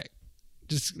crack.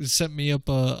 Just set me up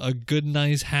a good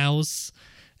nice house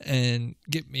and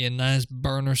get me a nice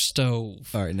burner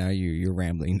stove. All right, now you're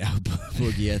rambling now,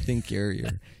 Boogie. I think your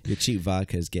cheap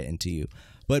vodka is getting to you.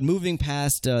 But moving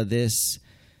past this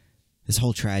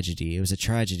whole tragedy, it was a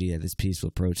tragedy that this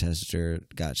peaceful protester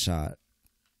got shot.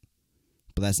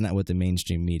 But that's not what the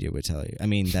mainstream media would tell you. I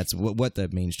mean, that's what the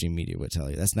mainstream media would tell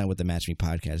you. That's not what the Match Me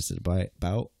podcast is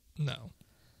about. No.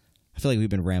 I feel like we've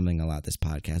been rambling a lot this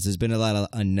podcast. There's been a lot of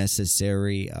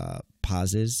unnecessary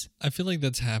pauses. I feel like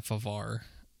that's half of our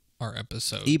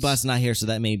episodes. Ebot's not here, so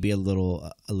that may be a little.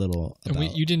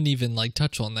 And you didn't even like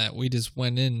touch on that. We just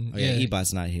went in. Oh, yeah,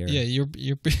 Ebot's not here. Yeah, you're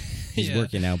He's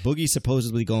working now. Boogie's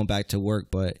supposedly going back to work,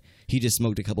 but he just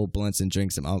smoked a couple blunts and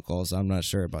drank some alcohol, so I'm not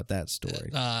sure about that story.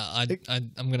 I'm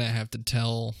gonna have to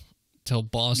tell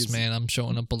boss man I'm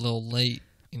showing up a little late.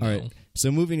 All right.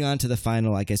 So moving on to the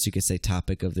final, I guess you could say,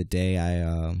 topic of the day.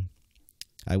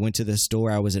 I went to the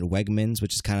store. I was at Wegmans,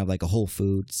 which is kind of like a Whole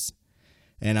Foods.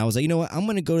 And I was like, you know what? I'm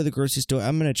going to go to the grocery store.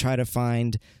 I'm going to try to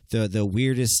find the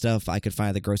weirdest stuff I could find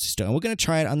at the grocery store. And we're going to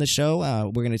try it on the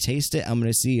show. We're going to taste it. I'm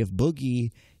going to see if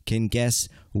Boogie can guess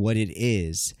what it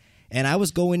is. And I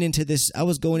was going into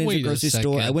the grocery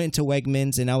store. I went into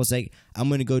Wegmans, and I was like, I'm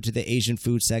going to go to the Asian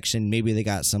food section. Maybe they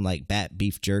got some like bat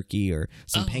beef jerky or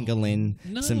some pangolin,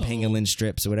 some pangolin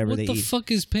strips or whatever they eat. What the fuck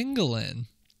is pangolin?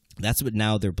 That's what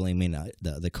now they're blaming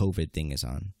the COVID thing is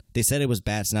on. They said it was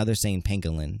bats. Now they're saying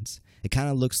pangolins. It kind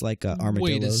of looks like armadillos.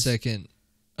 Wait a second.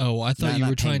 Oh, I thought you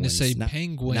were trying to say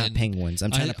penguin. Not penguins.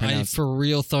 I'm trying to pronounce. I for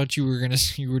real thought you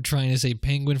were trying to say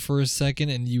penguin for a second,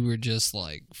 and you were just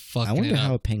like fucking. I wonder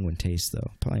how a penguin tastes,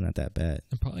 though. Probably not that bad.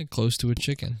 Probably close to a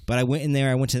chicken. But I went in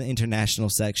there. I went to the international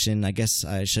section. I guess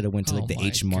I should have went to like the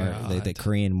H Mart, the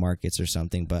Korean markets or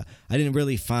something. But I didn't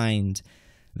really find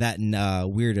that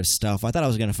weird of stuff. I thought I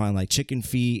was gonna find like chicken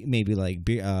feet, maybe like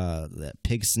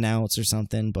pig snouts or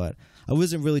something. But I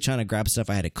wasn't really trying to grab stuff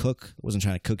I had to cook. I wasn't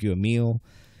trying to cook you a meal.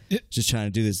 Just trying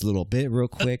to do this little bit real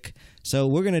quick. So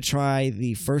we're gonna try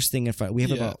the first thing. We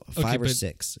have about five or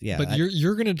six. Yeah, but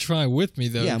you're gonna try with me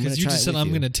though. Yeah, because you just said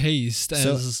I'm gonna taste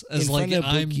as like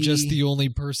I'm just the only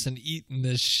person eating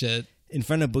this shit. In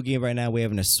front of Boogie right now, we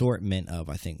have an assortment of,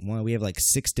 I think, we have like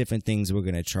 6 different things we're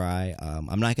going to try.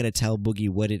 I'm not going to tell Boogie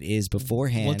what it is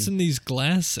beforehand. What's in these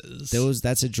glasses?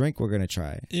 That's a drink we're going to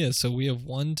try. Yeah, so we have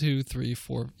 1, 2, 3,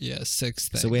 4, 6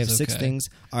 things. So we have 6 things.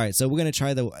 All right, so we're going to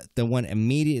try the one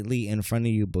immediately in front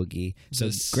of you, Boogie. So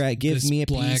give me a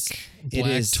piece.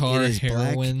 Black tar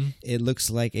heroin. Black. It looks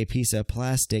like a piece of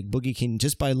plastic. Boogie can,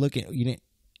 just by looking,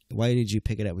 why did you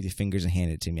pick it up with your fingers and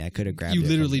hand it to me? I could have grabbed it. You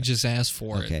literally just asked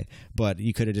for it. Okay, but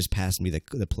you could have just passed me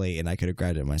the plate, and I could have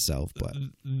grabbed it myself. But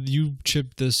you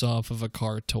chipped this off of a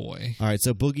car toy. All right,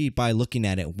 so Boogie, by looking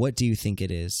at it, what do you think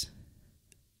it is?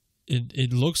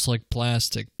 It looks like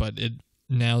plastic, but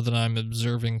now that I'm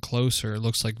observing closer, it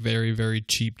looks like very, very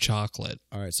cheap chocolate.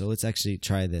 All right, so let's actually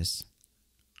try this.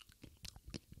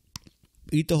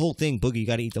 Eat the whole thing, Boogie. You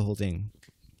got to eat the whole thing.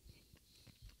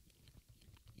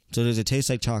 So does it taste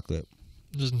like chocolate?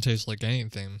 It doesn't taste like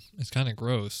anything. It's kind of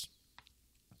gross.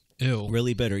 Ew.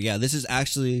 Really bitter. Yeah, this is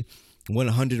actually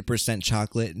 100%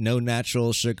 chocolate. No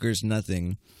natural sugars,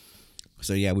 nothing.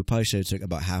 So yeah, we probably should have took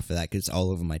about half of that because it's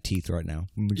all over my teeth right now.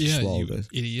 Yeah, you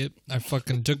idiot. I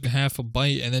fucking took half a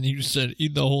bite and then you said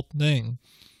eat the whole thing.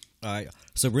 All right.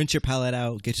 So rinse your palate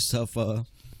out. Get yourself rinse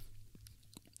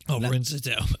it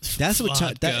out. That's what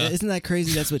isn't that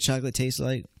crazy? That's what chocolate tastes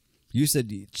like. You said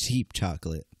cheap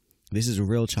chocolate. This is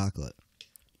real chocolate.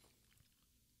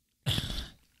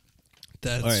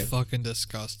 That's All right. fucking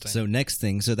disgusting. So next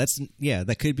thing. So that's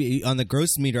that could be on the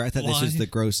gross meter. I thought this was Why? the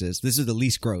grossest. This is the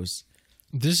least gross.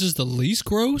 this is the least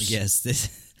gross? Yes.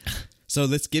 This. So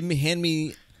hand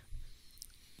me.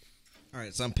 All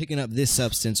right. So I'm picking up this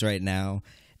substance right now,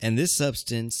 and this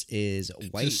substance is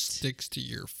It white. just sticks to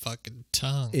your fucking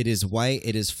tongue. It is white.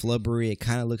 It is flubbery. It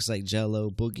kind of looks like Jell-O.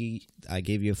 Boogie, I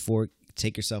gave you a fork.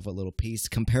 Take yourself a little piece.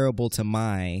 Comparable to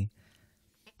my.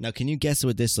 Now, can you guess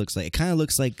what this looks like? It kind of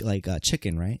looks like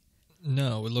chicken, right?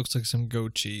 No, it looks like some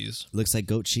goat cheese. Looks like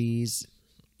goat cheese.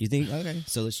 You think? Okay,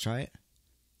 so let's try it.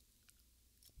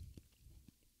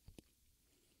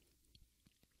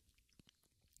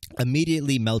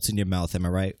 Immediately melts in your mouth. Am I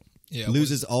right? Yeah.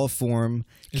 Loses all form.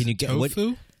 Is Can you it get tofu?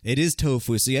 what? It is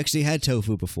tofu. So you actually had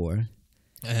tofu before.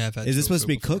 I have had Is it supposed to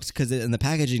be tofu before. cooked? Because in the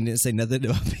packaging it didn't say nothing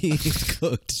about being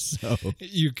cooked. So,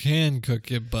 You can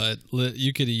cook it, but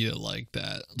you could eat it like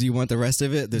that. do you want the rest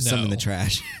of it? There's some in the No.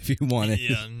 trash if you want it.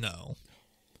 Yeah, no.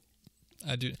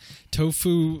 I do.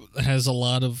 Tofu has a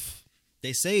lot of.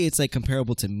 They say it's like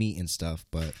comparable to meat and stuff,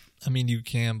 but I mean, you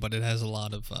can, but it has a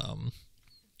lot of. all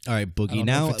right, I Boogie. don't know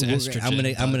Now if it's I'm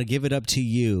estrogen, gonna but- give it up to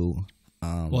you.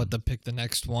 What to pick the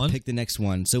next one? Pick the next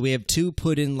one. So we have two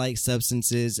pudding-like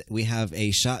substances. We have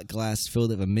a shot glass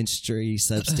filled of a mystery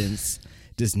substance.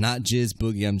 Does not jizz,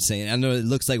 Boogie. I'm saying. I know it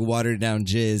looks like watered down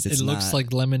jizz. It's it looks not.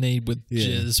 like lemonade with Yeah.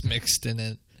 jizz mixed in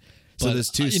it. So But, there's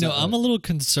two. You know, I'm a little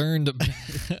concerned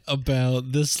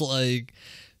about this. Like,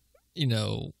 you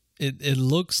know, it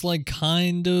looks like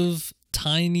kind of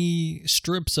tiny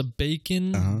strips of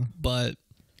bacon, but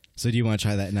So do you want to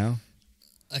try that now?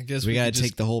 I guess We gotta could just-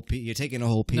 take the whole piece. You're taking a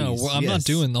whole piece. No, I'm not Yes.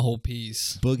 doing the whole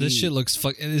piece. Boogie- This shit looks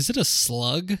Is it a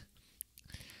slug?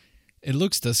 It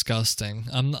looks disgusting.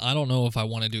 I don't know if I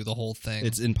want to do the whole thing.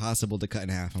 It's impossible to cut in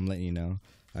half. I'm letting you know.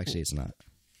 Actually, it's not.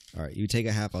 All right, you take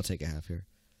a half. I'll take a half here.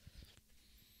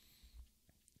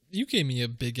 You gave me a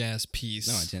big ass piece.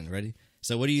 No, I didn't. Ready?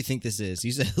 So, what do you think this is?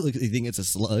 You said you think it's a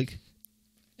slug.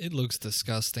 It looks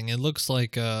disgusting. It looks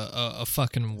like a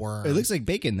fucking worm. It looks like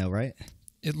bacon, though, right?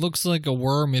 It looks like a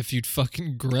worm if you'd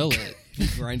fucking grill it. You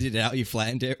grinded it out. You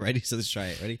flattened it. Ready? So let's try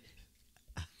it. Ready?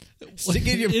 Stick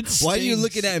it in your. It Why are you stinks.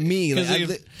 looking at me? Like,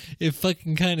 'Cause it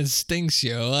fucking kind of stinks,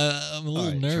 yo. I'm a All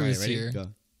little right, try it. nervous Ready? here. Go.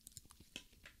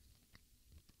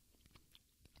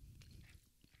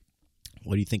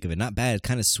 What do you think of it? Not bad.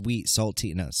 Kind of sweet,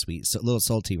 salty. Not sweet. So, a little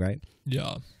salty, right?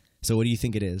 Yeah. So, what do you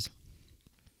think it is?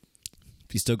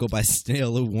 If you still go by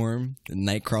snail, a worm, a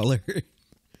nightcrawler,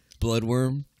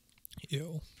 bloodworm.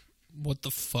 Yo. What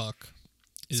the fuck?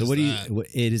 So what that? do you?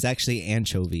 It is actually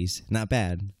anchovies. Not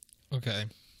bad. Okay.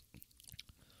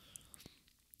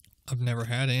 I've never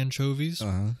had anchovies.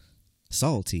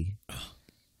 Salty.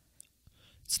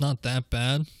 It's not that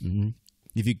bad.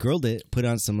 If you grilled it, put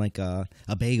on some like a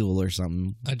bagel or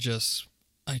something. I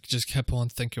just kept on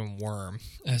thinking worm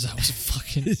as I was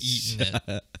fucking eating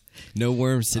it. No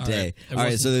worms today. It All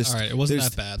right, so wasn't- there's all right, it wasn't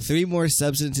there's that bad. 3 more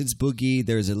substances, Boogie.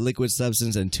 There's a liquid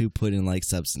substance and 2 pudding-like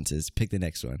substances. Pick the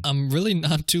next one. I'm really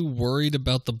not too worried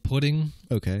about the pudding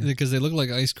Okay. because they look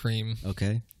like ice cream,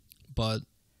 Okay. but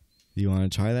You want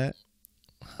to try that,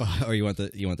 or you want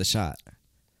the shot?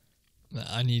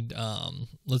 I need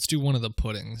let's do one of the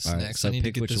puddings All right, next. so I need to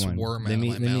pick get which this one. worm let out me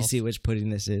of my let mouth. me see which pudding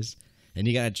this is, and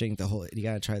you gotta drink the whole. You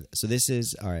gotta try. So this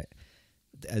is all right.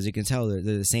 As you can tell, they're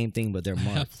the same thing, but they're I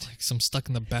marked. have like some stuck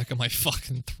in the back of my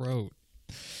fucking throat.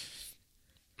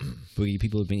 Boogie,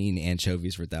 people have been eating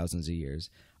anchovies for thousands of years.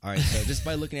 All right, so just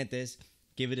by looking at this,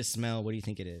 give it a smell. What do you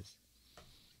think it is?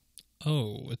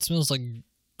 Oh, it smells like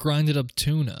grinded up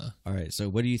tuna. All right, so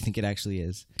what do you think it actually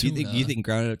is? Do you Tuna. think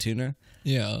ground up tuna?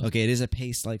 Yeah. Okay, it is a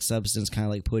paste-like substance, kind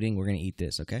of like pudding. We're gonna eat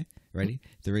this. Okay, ready?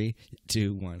 3,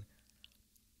 2, 1.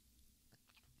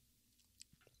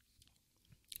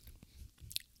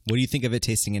 What do you think of it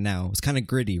tasting it now? It's kind of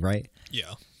gritty, right?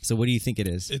 Yeah. So what do you think it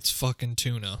is? It's fucking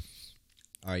tuna.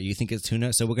 All right, you think it's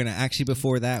tuna? So we're gonna actually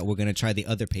before that we're gonna try the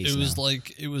other paste. It was now.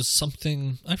 like it was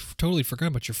something. I totally forgot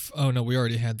about your. Oh no, we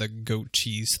already had the goat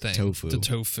cheese thing. Tofu. The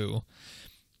tofu.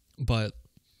 But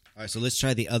All right, so let's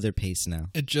try the other paste now.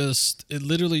 it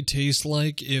literally tastes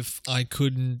like if I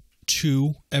couldn't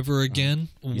chew ever again,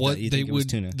 what you they think it was would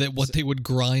tuna. they would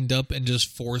grind up and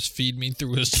just force feed me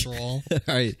through a straw. All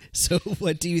right, so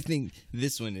what do you think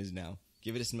this one is now?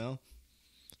 Give it a smell.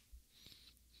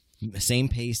 Same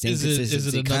paste, same Is it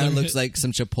consistency. Kind of another- looks like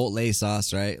some chipotle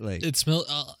sauce, right? Like, It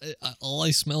smells. All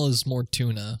I smell is more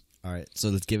tuna. all right, so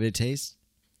let's give it a taste.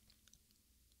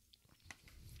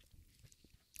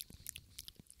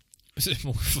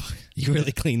 You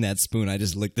really cleaned that spoon. I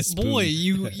just licked the spoon. Boy,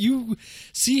 you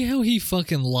see how he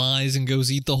fucking lies and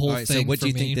goes eat the whole All right, thing. so what do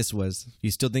you for think me? this was? You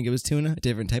still think it was tuna? A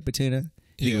different type of tuna?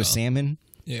 You think it was Yeah. salmon?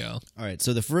 Yeah. All right,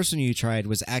 so the first one you tried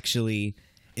was actually,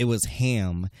 it was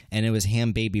ham, and it was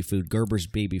ham baby food, Gerber's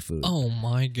baby food. Oh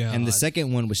my god. And the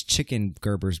second one was chicken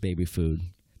Gerber's baby food.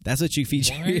 That's what you feed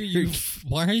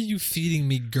Why are you feeding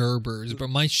me Gerbers? But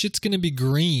my shit's gonna be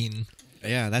green.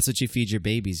 Yeah, that's what you feed your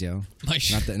babies, yo.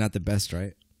 Not the best,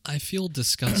 right? I feel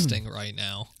disgusting right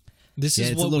now. This Yeah,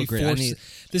 is it's a what little we gray. force.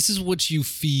 This is what you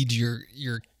feed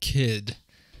your kid.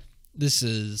 This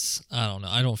is, I don't know.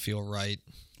 I don't feel right.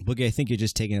 Boogie, I think you're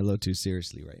just taking it a little too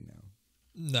seriously right now.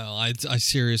 No, I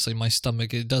seriously, my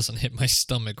stomach, it doesn't hit my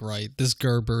stomach right. This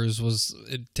Gerber's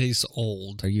it tastes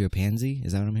old. Are you a pansy?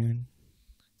 Is that what I'm hearing?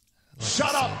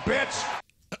 Shut up, bitch!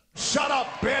 Shut up,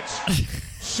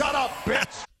 bitch! Shut up,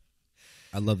 bitch!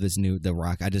 I love this new The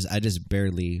Rock. I just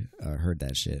barely heard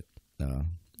that shit. I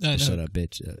know. Shut up,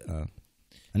 bitch.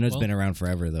 I know it's Well, been around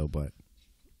forever though, but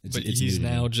he's new to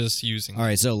now me. just using. All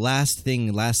right. So last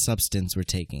substance we're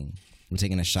taking. We're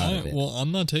taking a shot of it. Well,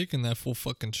 I'm not taking that full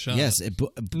fucking shot. Yes,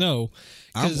 No.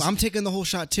 'cause I'm taking the whole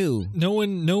shot too.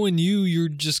 knowing you're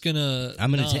just gonna.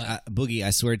 I'm gonna not. take Boogie. I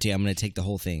swear to you, I'm gonna take the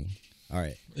whole thing. All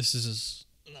right. This is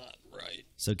not right.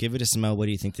 So give it a smell. What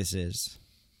do you think this is?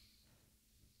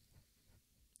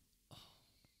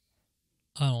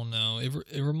 I don't know.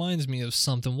 It reminds me of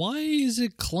something. Why is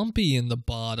it clumpy in the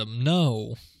bottom?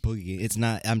 No. Boogie. It's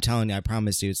not. I'm telling you. I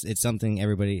promise you. It's something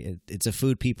everybody. It's a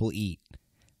food people eat,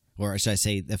 or should I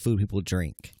say, the food people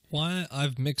drink. Why?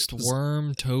 I've mixed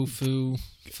worm, tofu.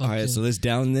 All right. So let's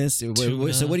down this. So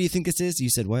tuna. what do you think this is? You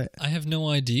said what? I have no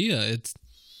idea.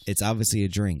 It's obviously a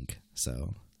drink.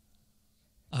 So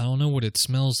I don't know what it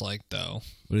smells like though.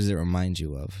 what does it remind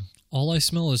you of? All I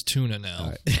smell is tuna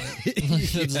now.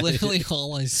 That's literally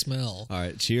all I smell. All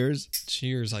right. Cheers.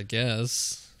 Cheers, I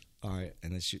guess. All right,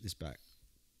 and let's shoot this back.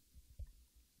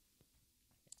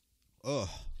 Oh.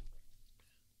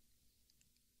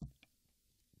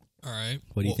 All right.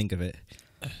 What do you think of it?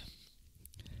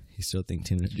 You still think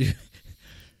tuna juice?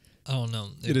 I don't know.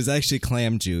 It is actually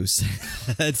clam juice.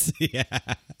 That's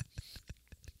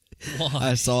Why?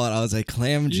 I saw it. I was like,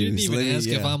 clam You juice. didn't even ask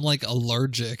if I'm like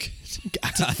allergic to I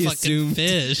fucking assumed-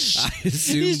 fish. I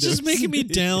assumed He's just it was- making me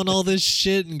down all this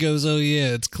shit and goes, "Oh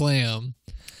yeah, it's clam,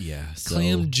 Yeah, so,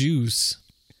 clam juice."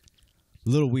 A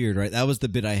little weird, right? That was the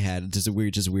bit I had. Just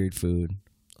weird food.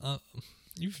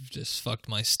 You've just fucked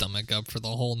my stomach up for the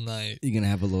whole night. You're gonna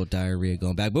have a little diarrhea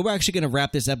going back, but we're actually gonna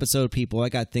wrap this episode, people. I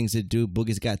got things to do.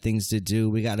 Boogie's got things to do.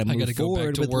 We gotta I move gotta go back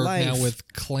forward to with work life. now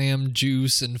with clam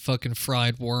juice and fucking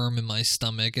fried worm in my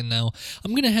stomach, and now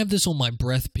I'm gonna have this on my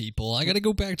breath, people. I gotta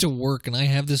go back to work, and I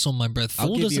have this on my breath. I'll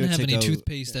Fool give you doesn't a have any to-go.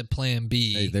 toothpaste at Plan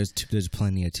B. Hey, there's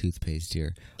plenty of toothpaste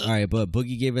here. All right, but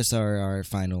Boogie gave us our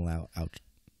final out.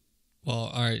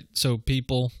 Well, all right. So,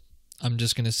 people, I'm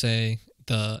just going to say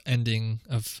the ending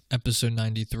of episode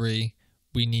 93.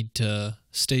 We need to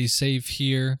stay safe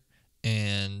here.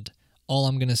 And all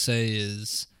I'm going to say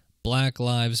is Black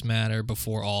Lives Matter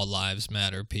before all lives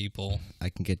matter, people. I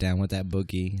can get down with that,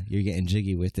 Boogie. You're getting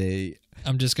jiggy with it.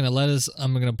 I'm just going to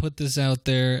I'm going to put this out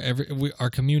there.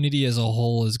 Our community as a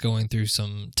whole is going through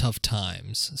some tough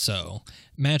times. So,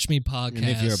 Match Me Podcast. And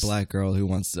if you're a black girl who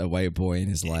wants a white boy in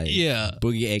his life, Yeah.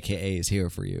 Boogie AKA is here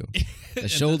for you. A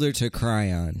shoulder to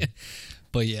cry on.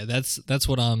 But yeah, that's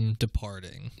what I'm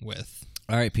departing with.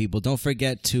 All right, people, don't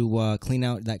forget to clean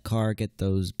out that car, get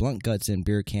those blunt guts and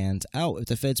beer cans out. If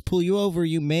the feds pull you over,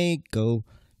 you may go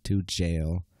to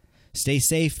jail. Stay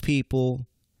safe, people.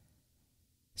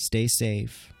 Stay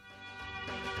safe.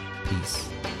 Peace.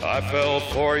 I fell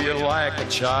for you like a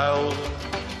child.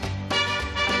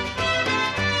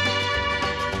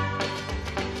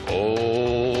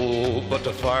 Oh, but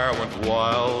the fire went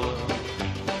wild.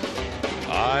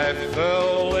 I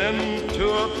fell into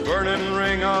a burning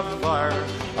ring of fire.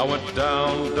 I went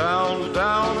down, down,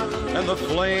 down, and the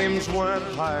flames went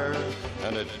higher.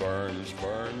 And it burns,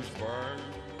 burns, burns.